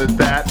call it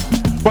that.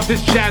 But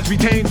this jazz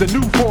retains a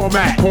new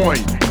format.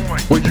 Point.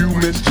 Well, you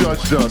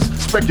misjudged us,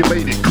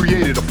 speculated,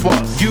 created a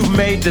fuss. You've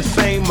made the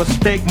same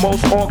mistake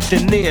most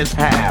auctioneers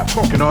have.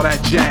 Talking all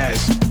that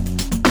jazz.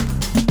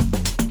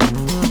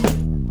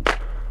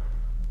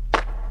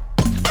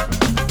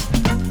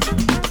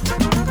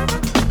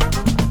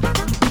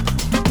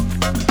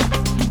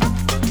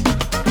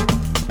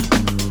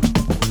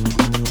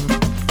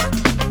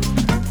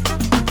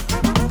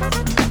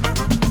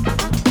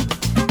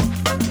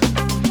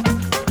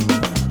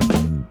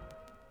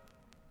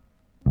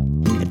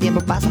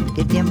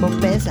 El tiempo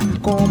pesa,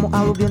 como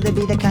aluvión de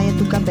vida cae en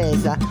tu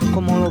cabeza.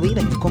 Cómo lo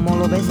vives, cómo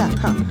lo besas,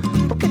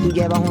 porque tú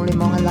llevas un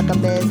limón en la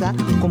cabeza.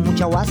 Con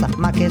mucha guasa,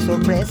 más que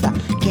sorpresa.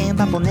 ¿Quién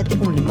va a ponerte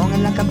un limón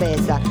en la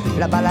cabeza?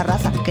 La bala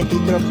raza que te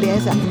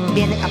tropieza,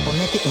 viene a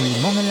ponerte un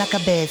limón en la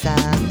cabeza.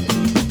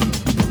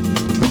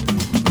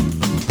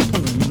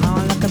 Un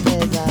limón en la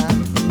cabeza.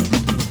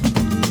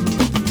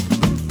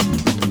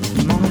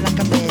 Limón en la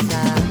cabeza.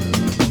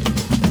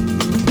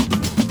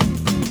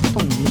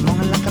 Un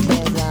limón en la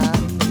cabeza.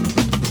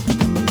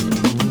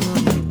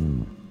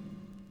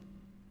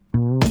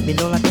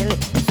 Viendo la tele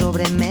en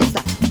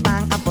sobremesa,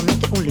 van a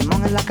ponerte un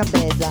limón en la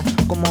cabeza.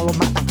 Como lo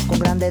matan con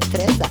gran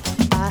destreza,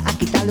 van a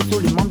quitarle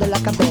su limón de la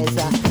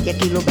cabeza. Y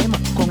aquí lo vemos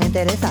con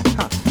entereza,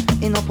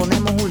 y nos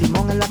ponemos un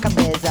limón en la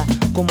cabeza.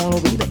 Como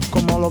lo vives,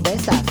 como lo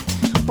besas,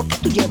 porque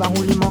tú llevas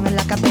un limón en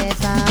la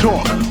cabeza.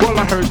 Talk, well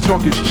I heard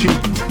talk is cheap,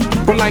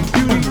 but like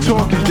beauty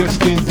talk is just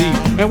skin deep.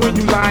 And when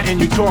you lie and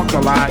you talk a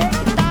lot,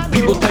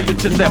 people tell you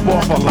to step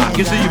off a lot.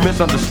 You see, you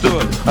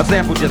misunderstood. A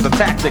sample just a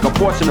tactic, a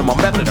portion of my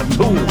method, a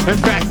tool. In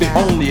fact, it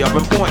only of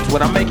importance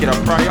when I make it a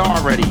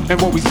priority. And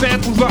what we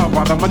samples of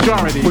are the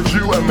majority. But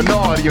you a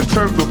minority in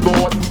terms of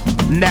thought.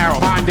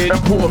 Narrow-minded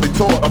and poorly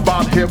taught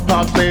about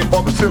hip-hop thing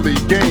or the silly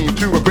game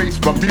to erase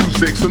my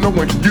music so no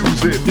one can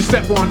use it. You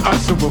step on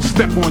us and we'll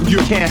step on you.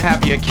 Can't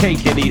have your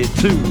cake and eat it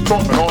too.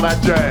 Bumping all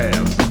that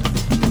jazz.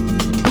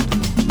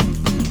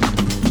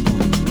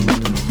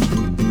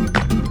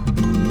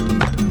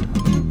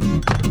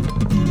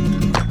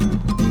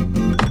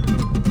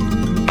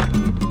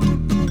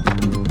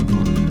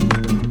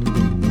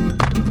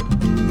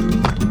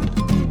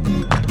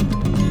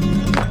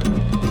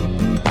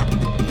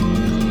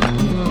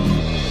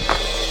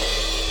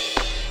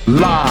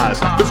 Lies,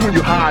 that's when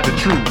you hide the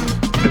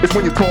truth. It's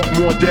when you talk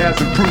more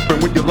jazz and proof,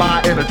 and when you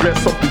lie and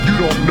address something you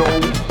don't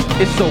know.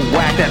 It's so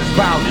whack that it's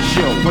bound to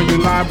show. When you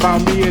lie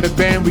about me at a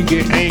band, we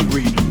get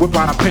angry. Whip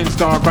out a pen,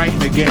 start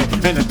writing again.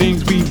 And the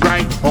things we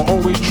write are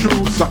always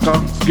true, sucker.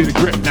 Let's get a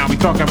grip, now we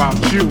talking about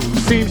you.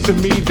 Seems to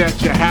me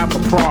that you have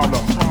a problem,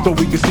 so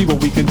we can see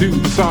what we can do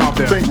to solve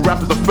them. Think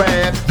rappers are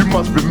fad? You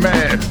must be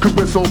mad, cause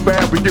we're so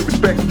bad we get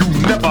respect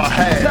you never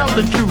had. Tell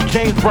the truth,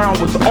 James Brown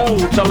was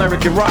old till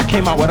Eric and Rock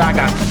came out with I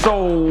Got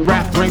Soul.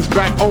 Rap brings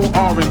back old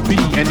R&B,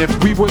 and if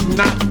we would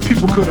not,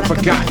 people could have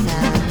forgotten.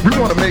 We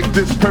want to make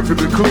this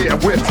perfectly clear.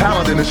 We're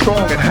talented and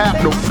strong and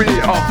have no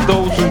fear of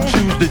those who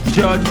choose to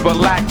judge but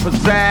lack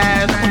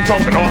pizzazz. I'm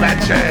talking all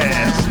that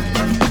jazz.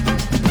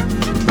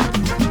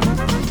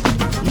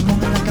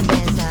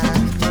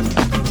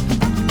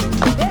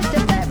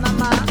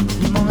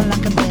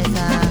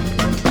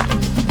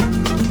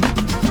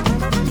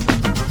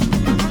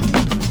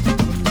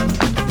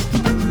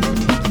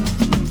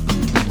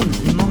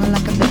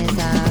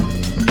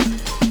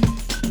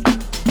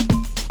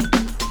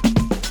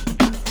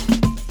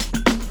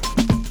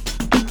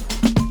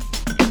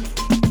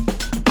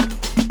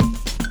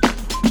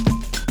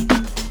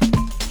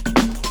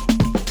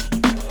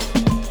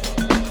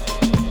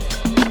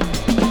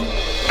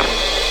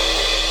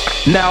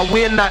 Now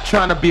we're not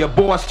trying to be a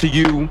boss to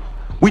you.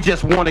 We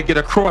just want to get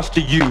across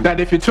to you that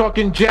if you're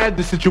talking jazz,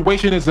 the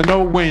situation is a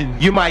no-win.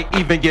 You might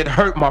even get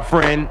hurt, my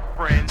friend.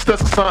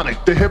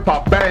 Sonic, the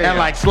hip-hop band. And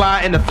like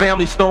Sly and the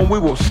Family Stone, we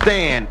will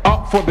stand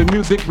up for the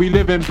music we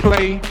live and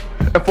play,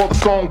 and for the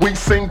song we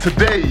sing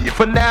today.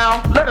 For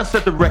now, let us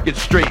set the record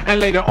straight, and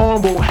later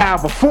on we'll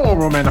have a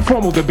forum and a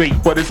formal debate.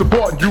 But it's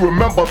important you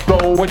remember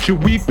though, what you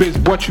weep is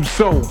what you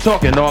sow.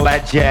 Talking all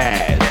that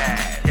jazz.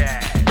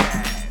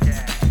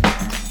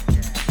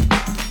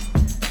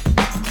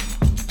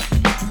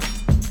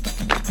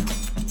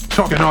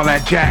 Talking all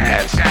that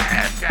jazz.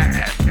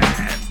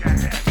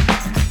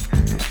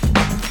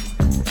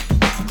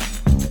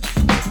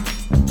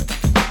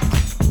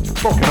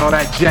 Talking all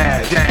that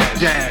jazz.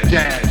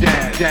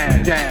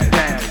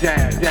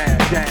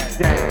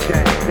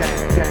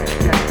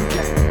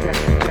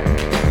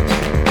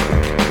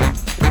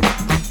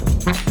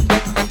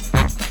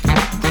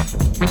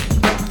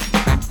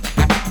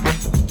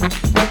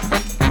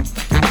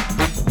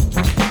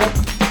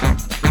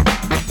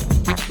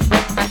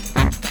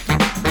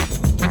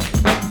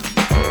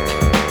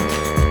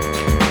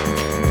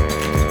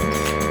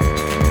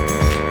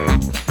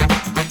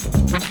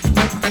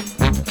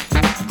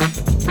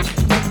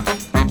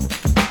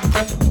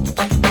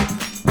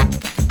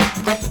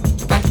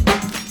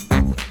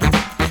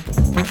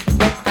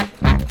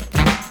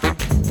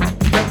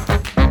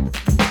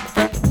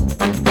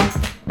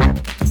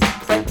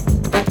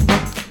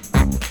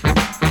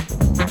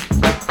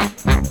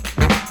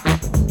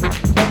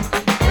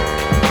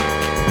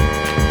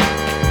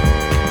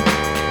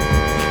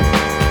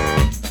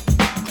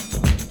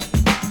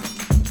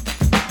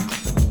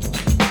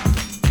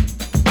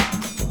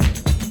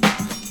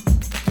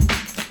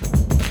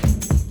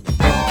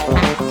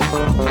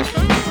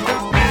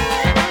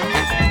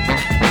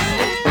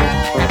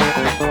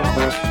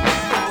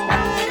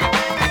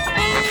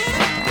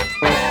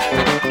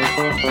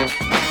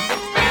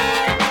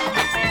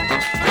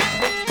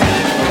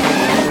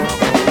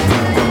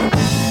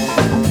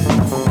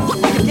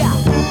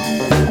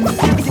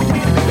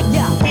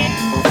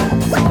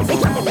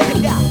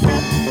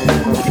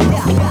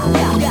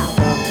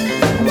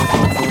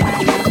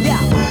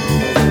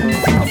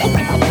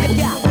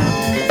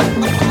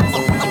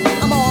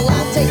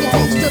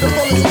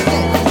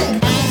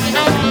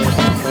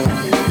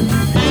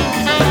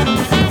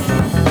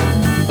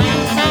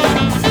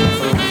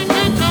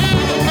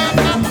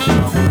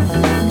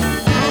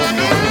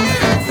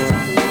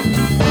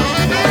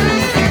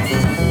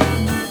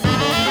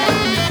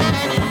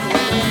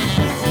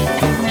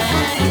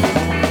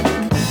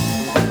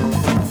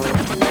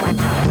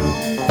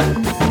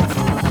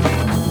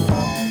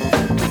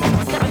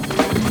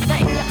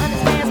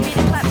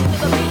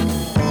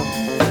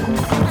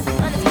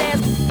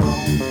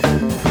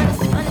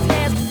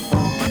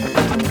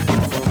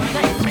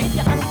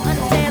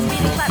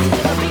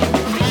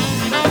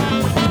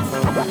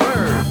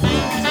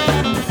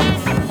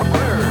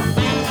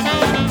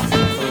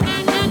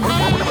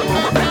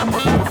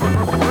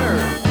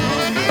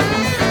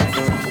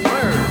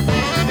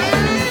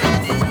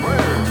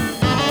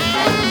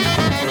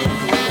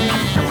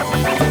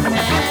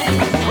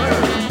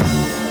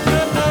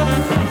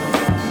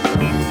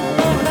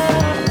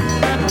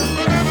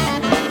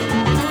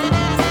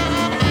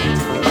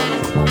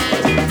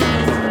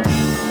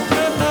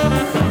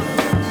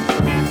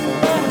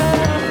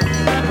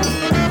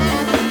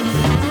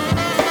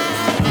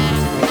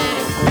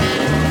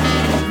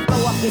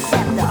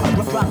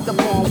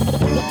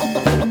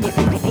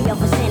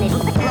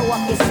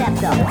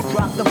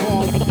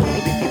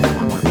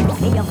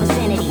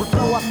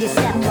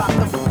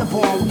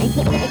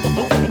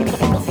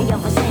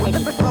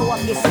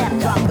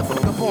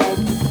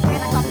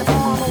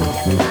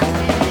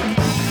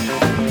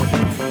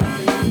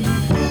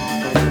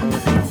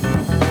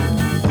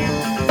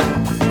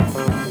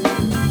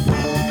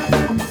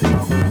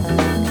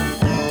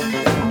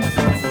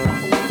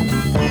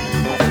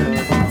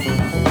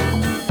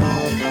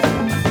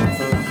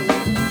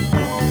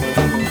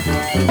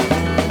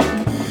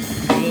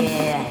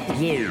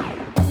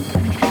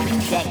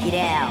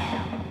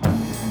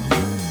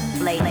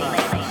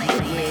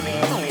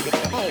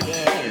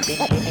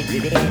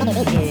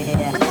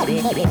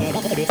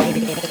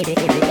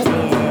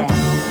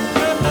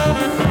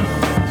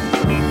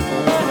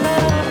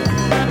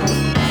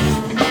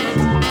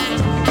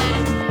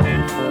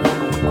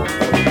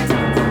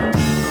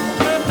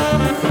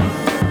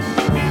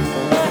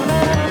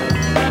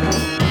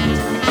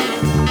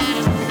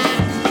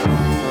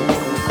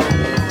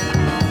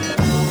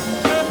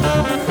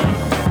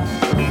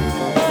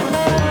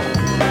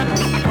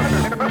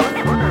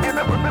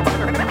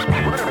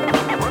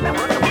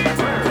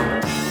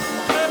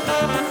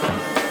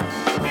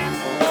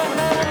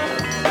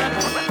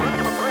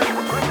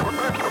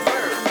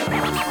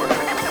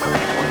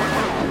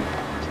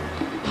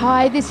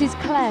 Hi, this is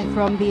Claire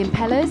from The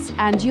Impellers,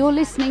 and you're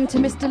listening to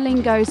Mr.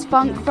 Lingo's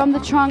Funk from the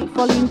Trunk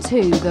Volume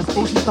 2, the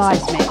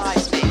 45s mix.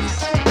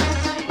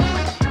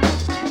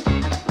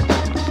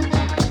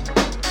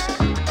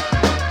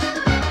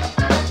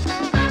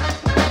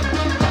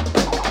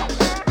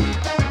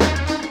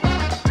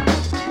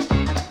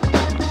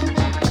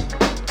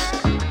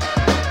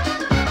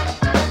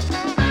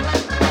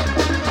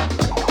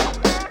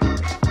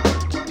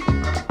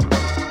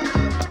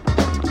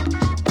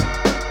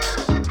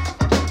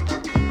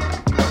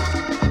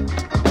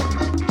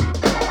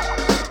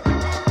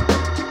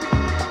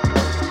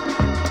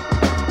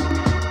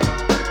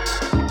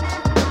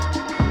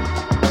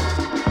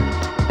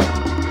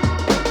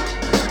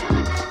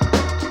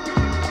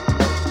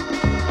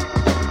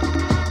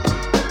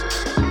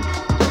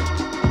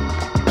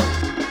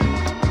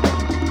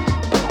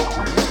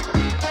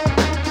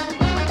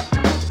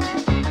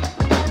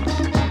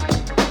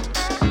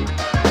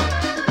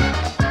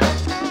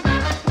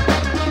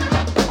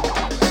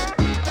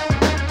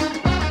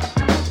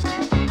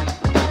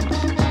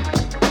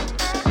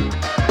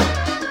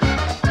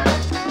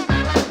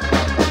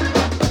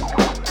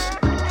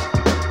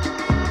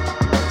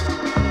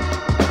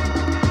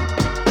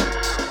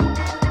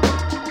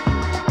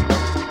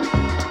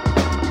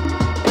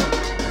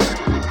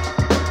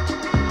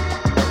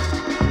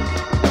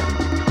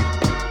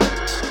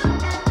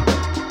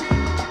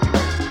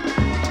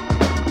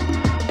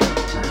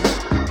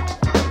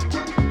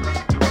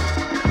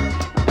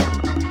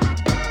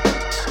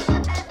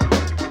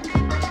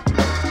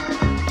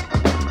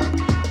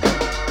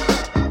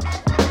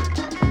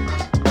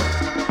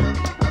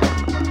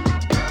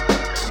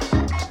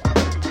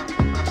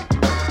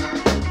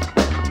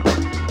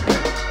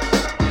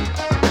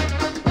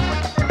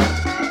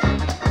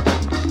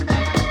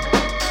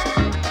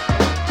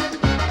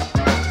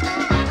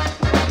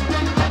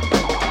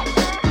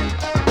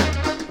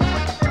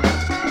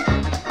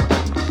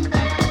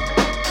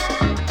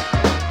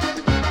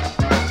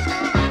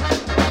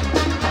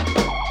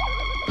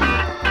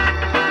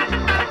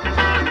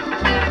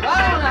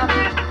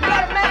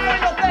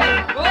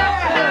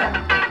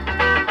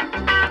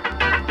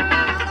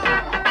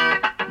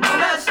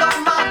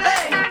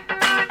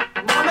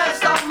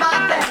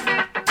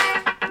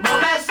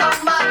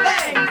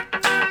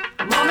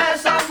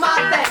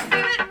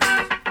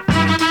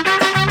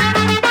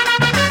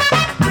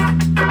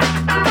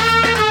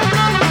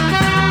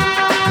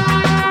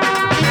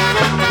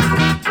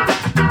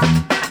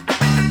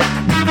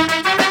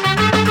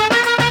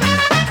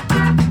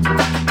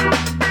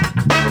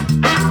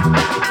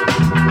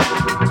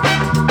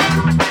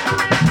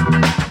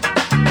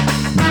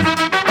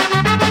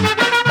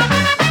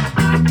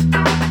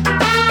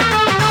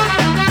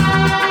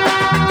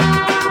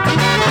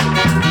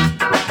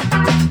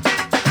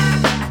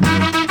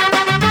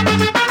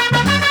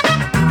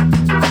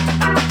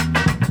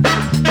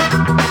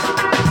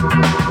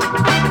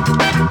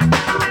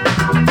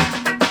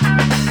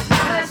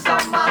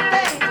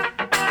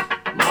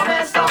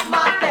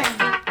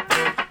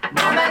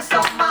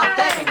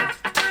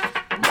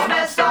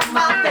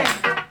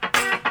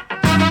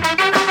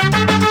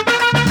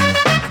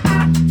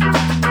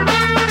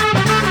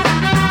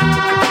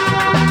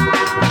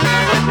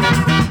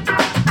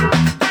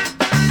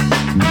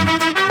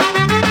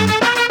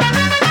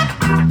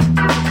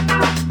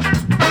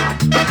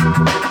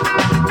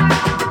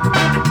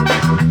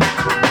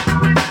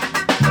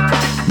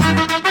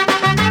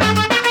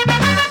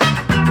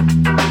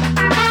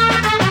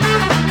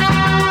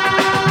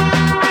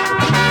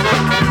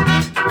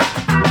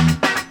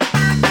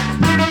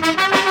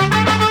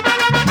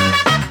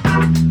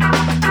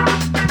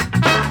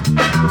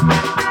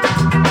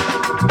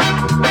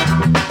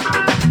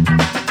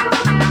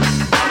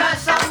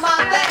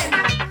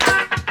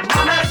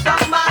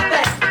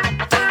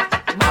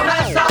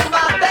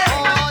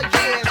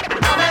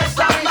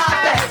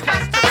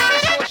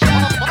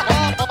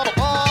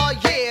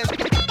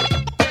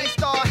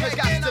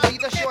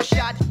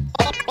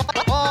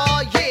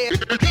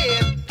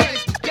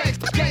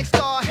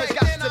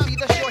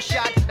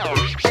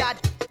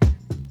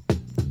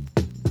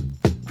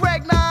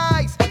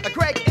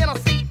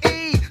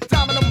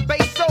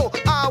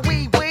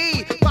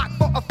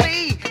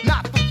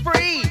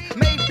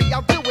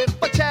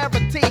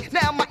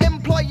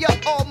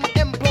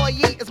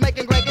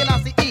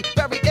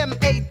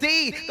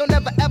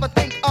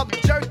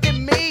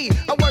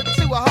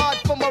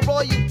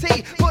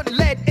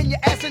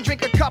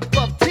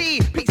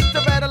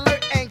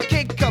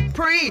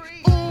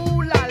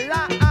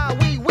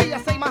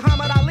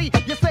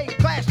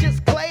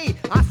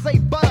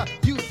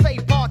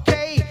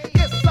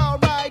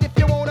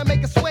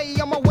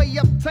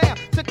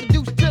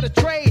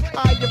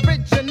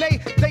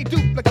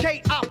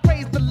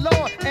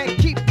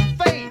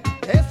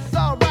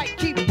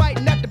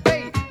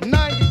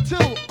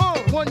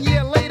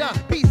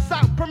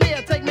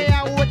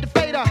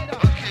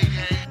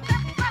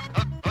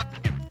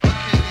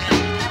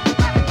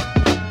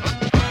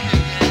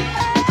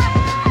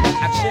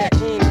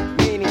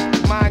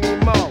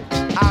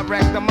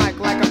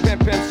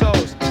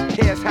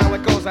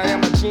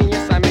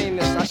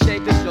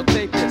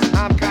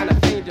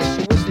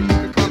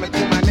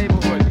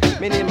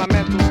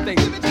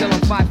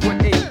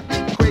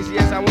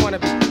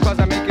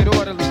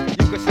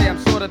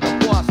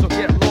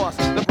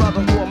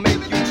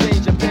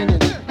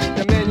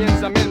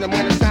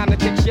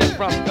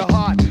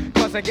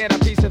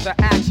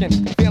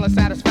 action. Feeling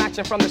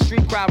satisfaction from the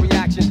street crowd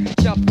reaction.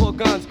 Jump full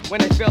guns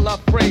when they feel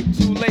afraid.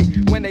 Too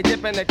late when they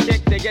dip in the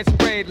kick, they get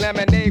sprayed.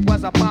 Lemonade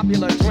was a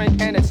popular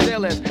drink and it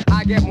still is.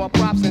 I get more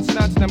props and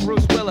stunts than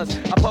Bruce Willis.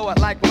 A poet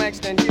like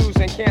Langston Hughes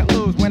and can't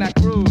lose when I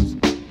cruise.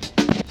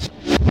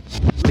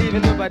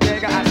 Leaving the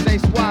bodega, I say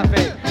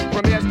suave.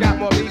 Premier's got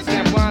more beats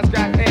than Blonde's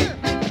got hate.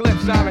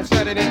 Clips are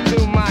inserted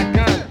into my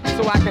gun,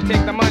 so I can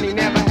take the money,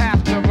 never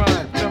have to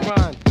run.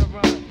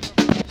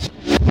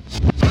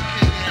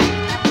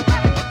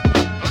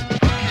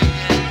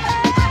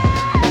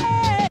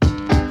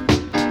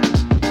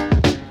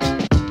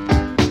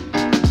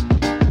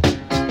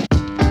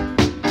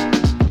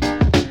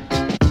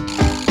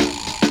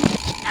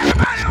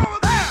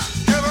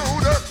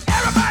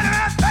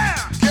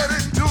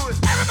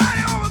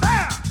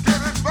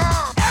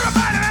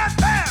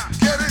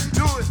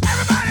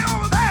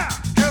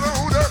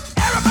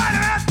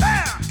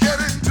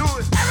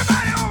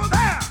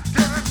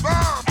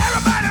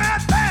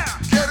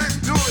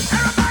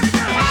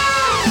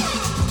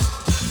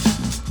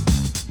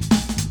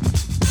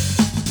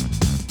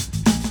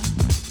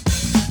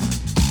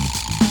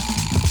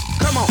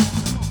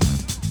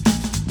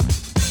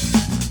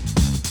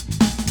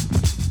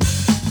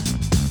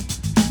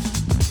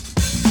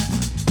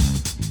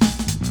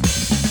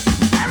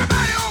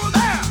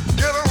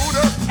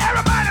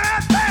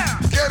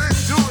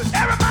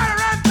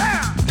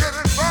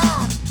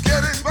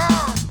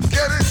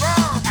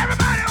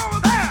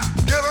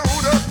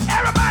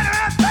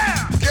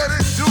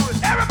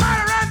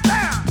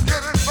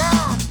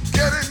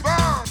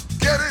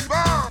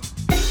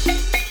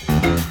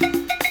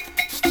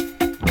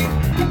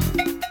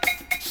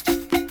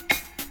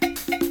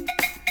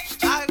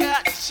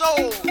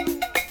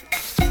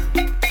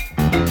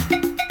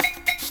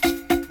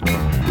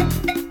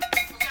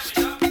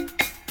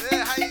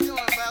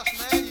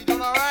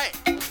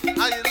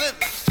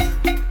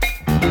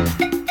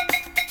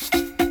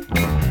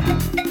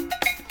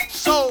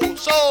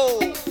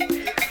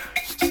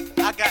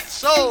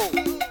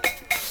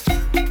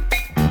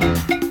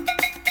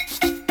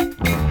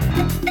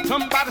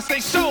 Somebody say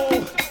soul,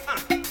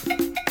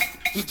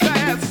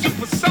 jazz,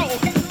 super soul.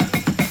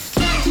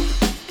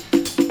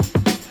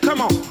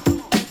 Come on.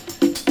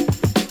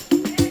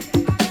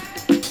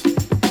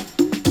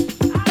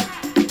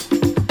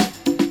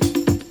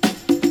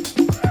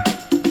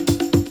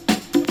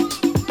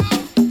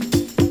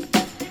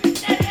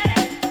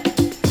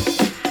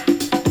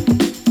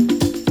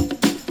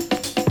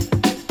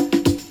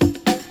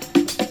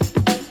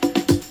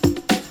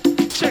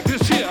 Check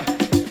this here.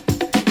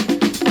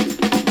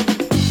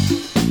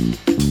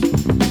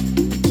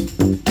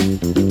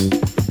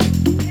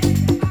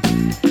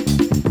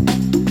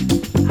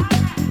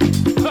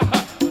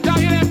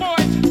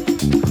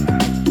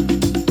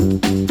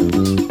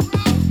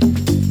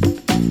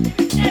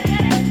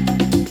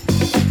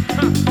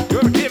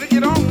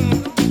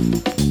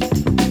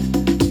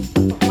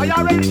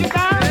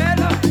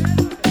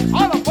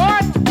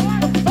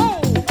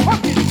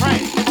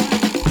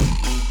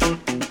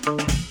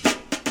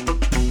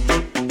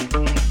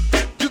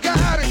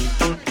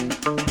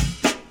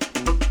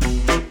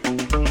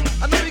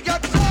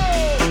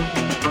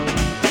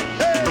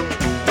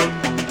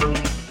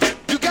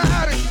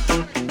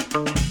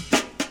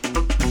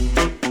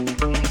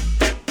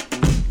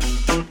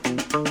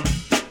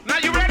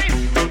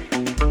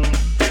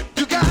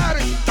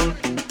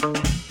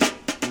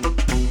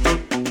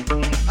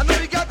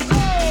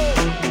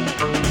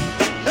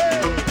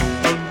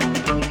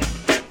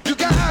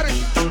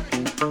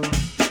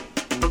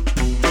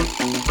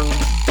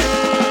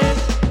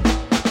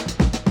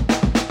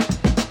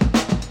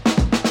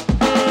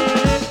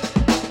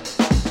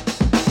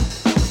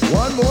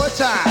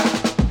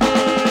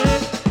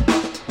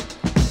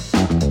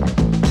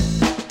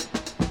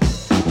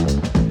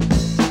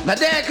 Now,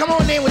 Dad, come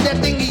on in with that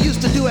thing you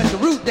used to do at the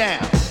root down.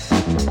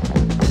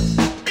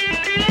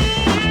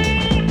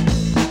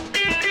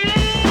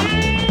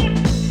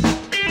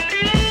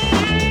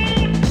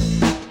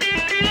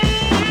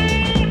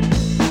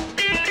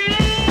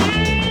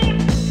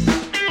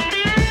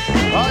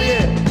 Oh,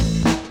 yeah.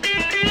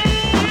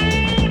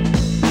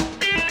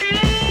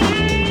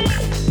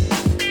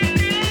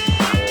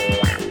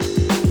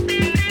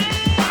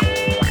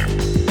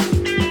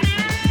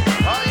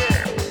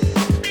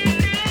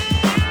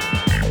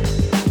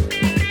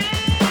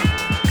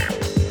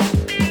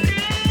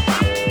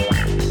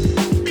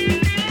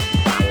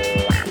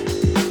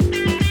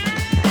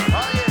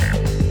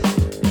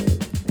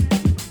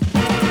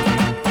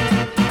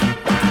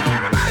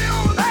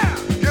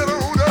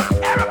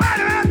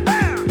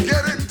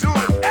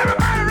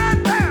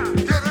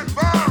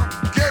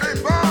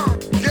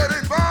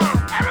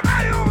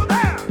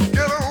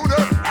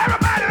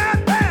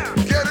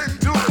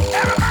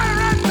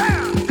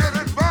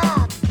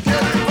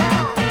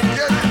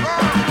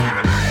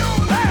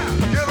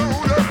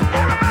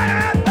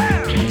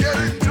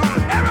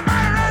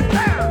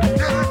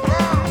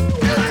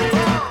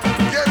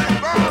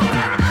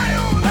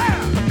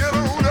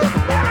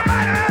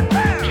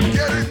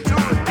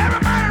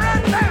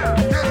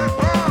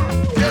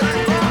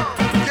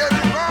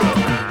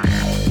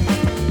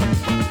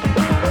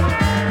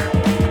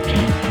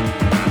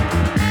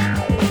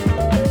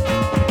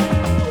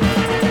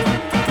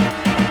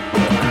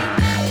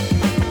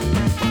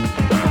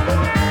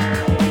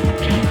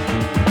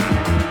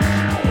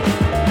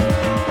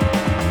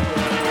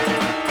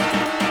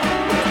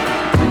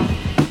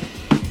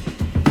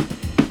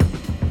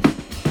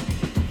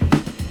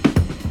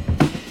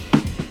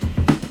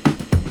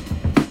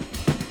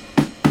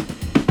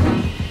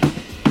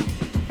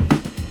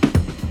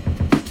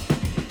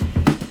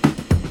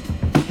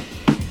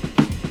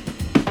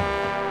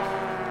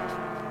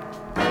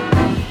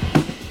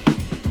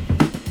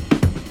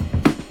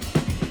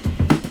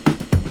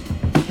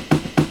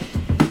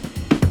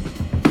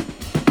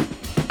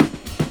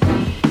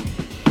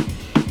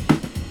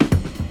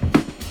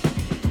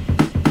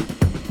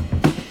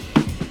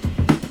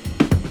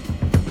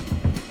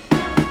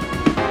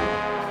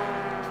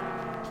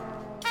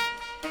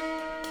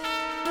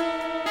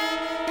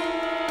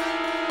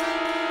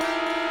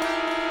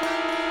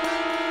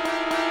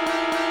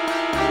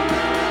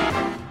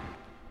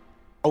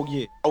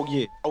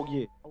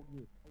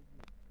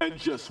 And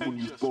just when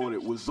you thought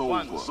it was over,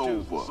 1,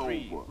 2,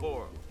 3,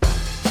 4.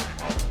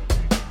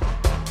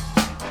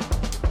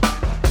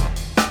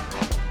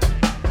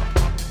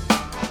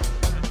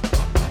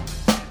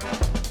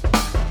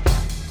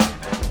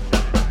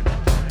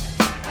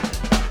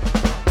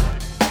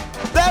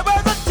 There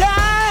was a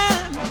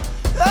time,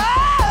 oh,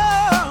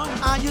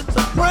 I used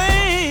to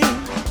pray.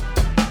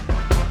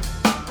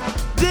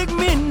 Dig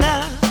me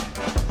now,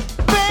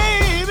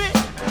 baby,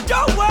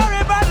 don't worry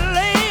about it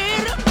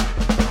later.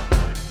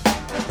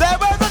 There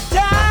was a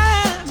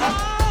time,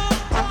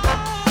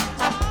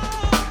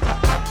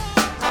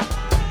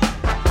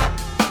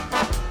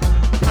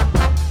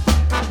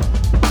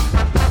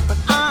 but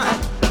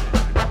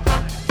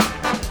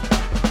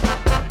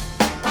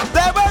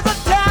there was a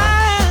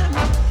time,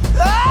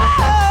 oh,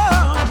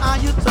 I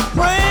used to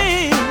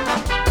pray.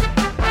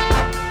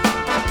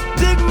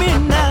 Dig me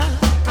now,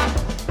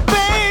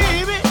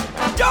 baby,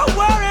 don't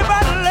worry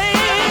about it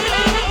later.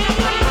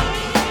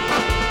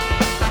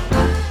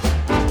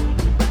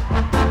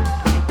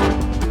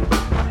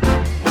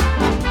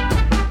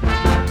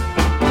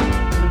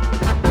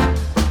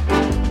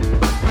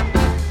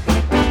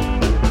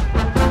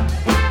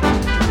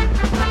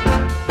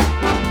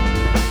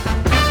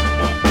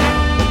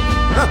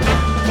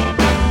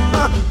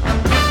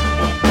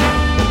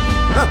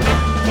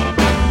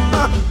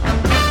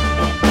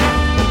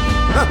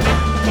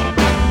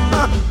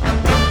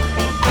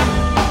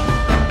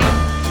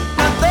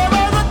 There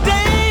was a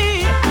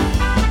day,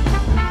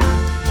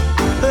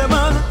 there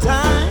was a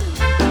time,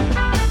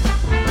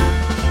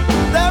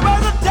 there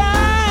was a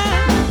time,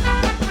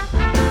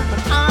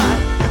 but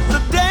it's a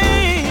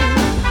day.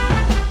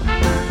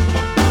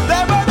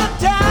 There was a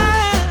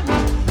time,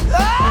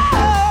 oh,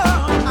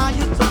 I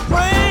used to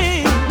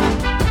pray.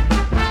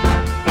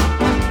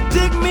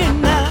 Dig me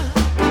now,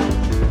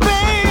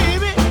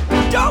 baby,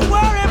 don't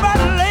worry about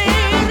it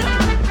later.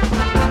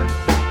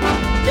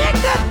 Dig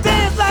the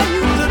things I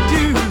used to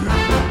do.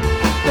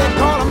 They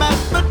call them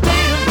mashed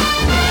potatoes.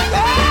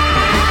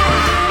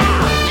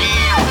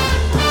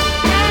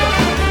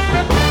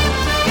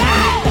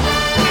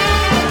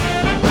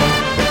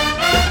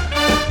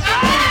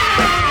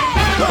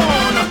 Go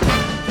on,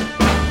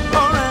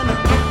 all right now.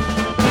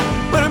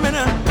 Wait a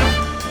minute,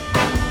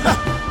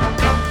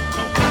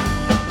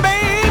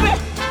 baby,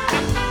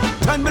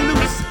 turn me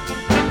loose,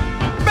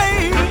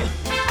 baby,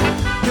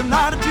 give me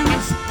the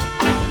juice.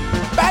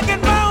 Back in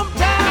my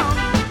hometown,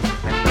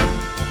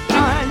 I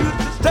used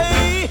to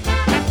stay.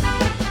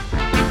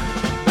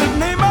 The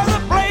name of the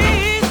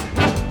place,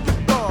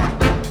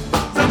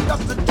 St.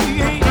 Augustine,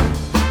 G.A.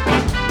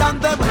 Down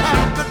there we have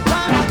a good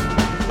time.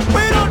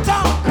 We don't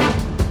talk,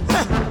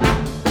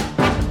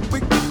 we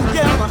get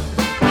together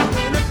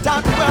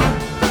anytime we will.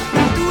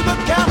 We do the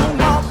camel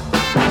walk.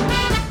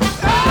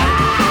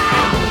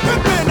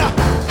 Good man now.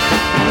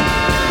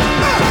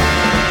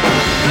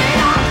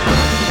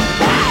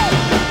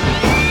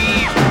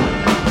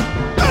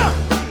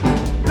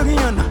 Look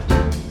here now.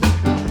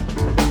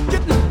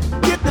 Getting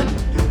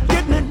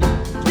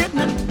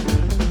it.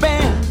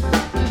 Band.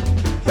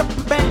 Help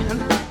me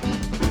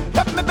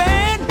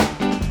band.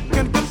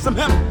 Can I get some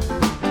help?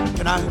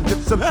 Can I get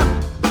some help?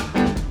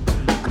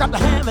 I got to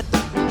have it.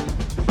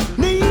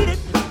 Need it.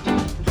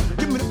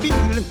 Give me the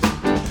feeling.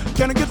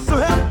 Can I get some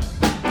help?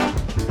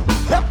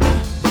 Help me.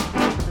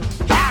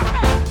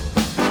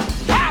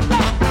 Help me.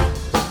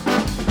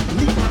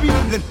 Need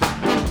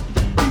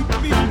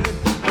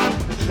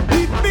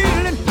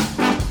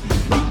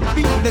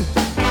feeling.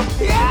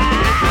 Yeah!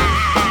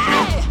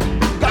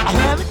 Gotta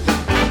have it.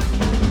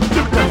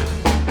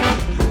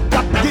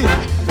 Got to get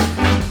it.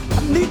 I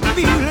need the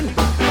feeling.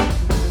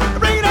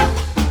 Bring it up.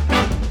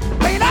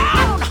 Bring it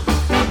on.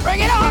 Bring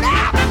it on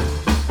out.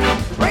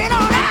 Bring it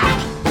on out.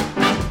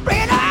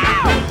 Bring it on.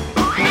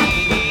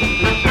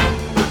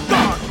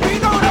 Lord, bring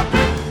it on up.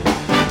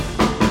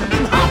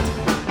 Getting hot.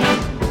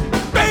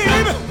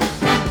 Baby.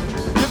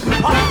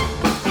 Getting hot.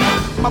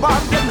 My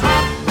body's getting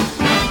hot.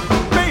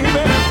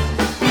 Baby.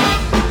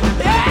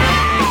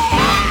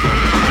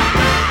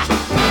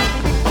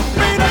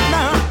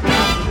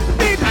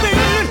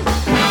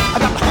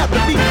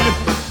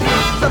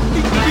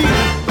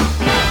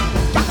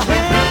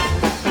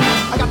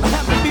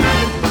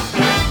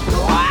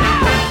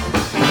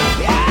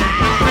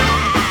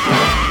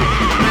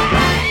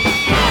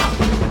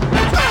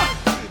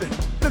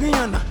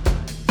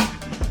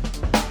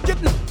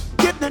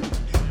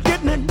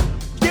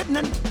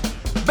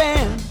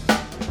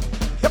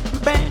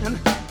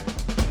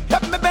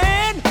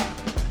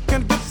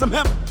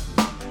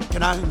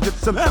 Can I get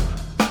some help?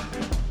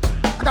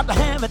 I got to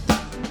have it.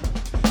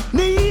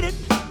 Need it.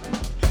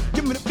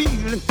 Give me the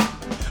feeling.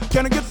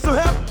 Can I get some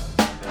help?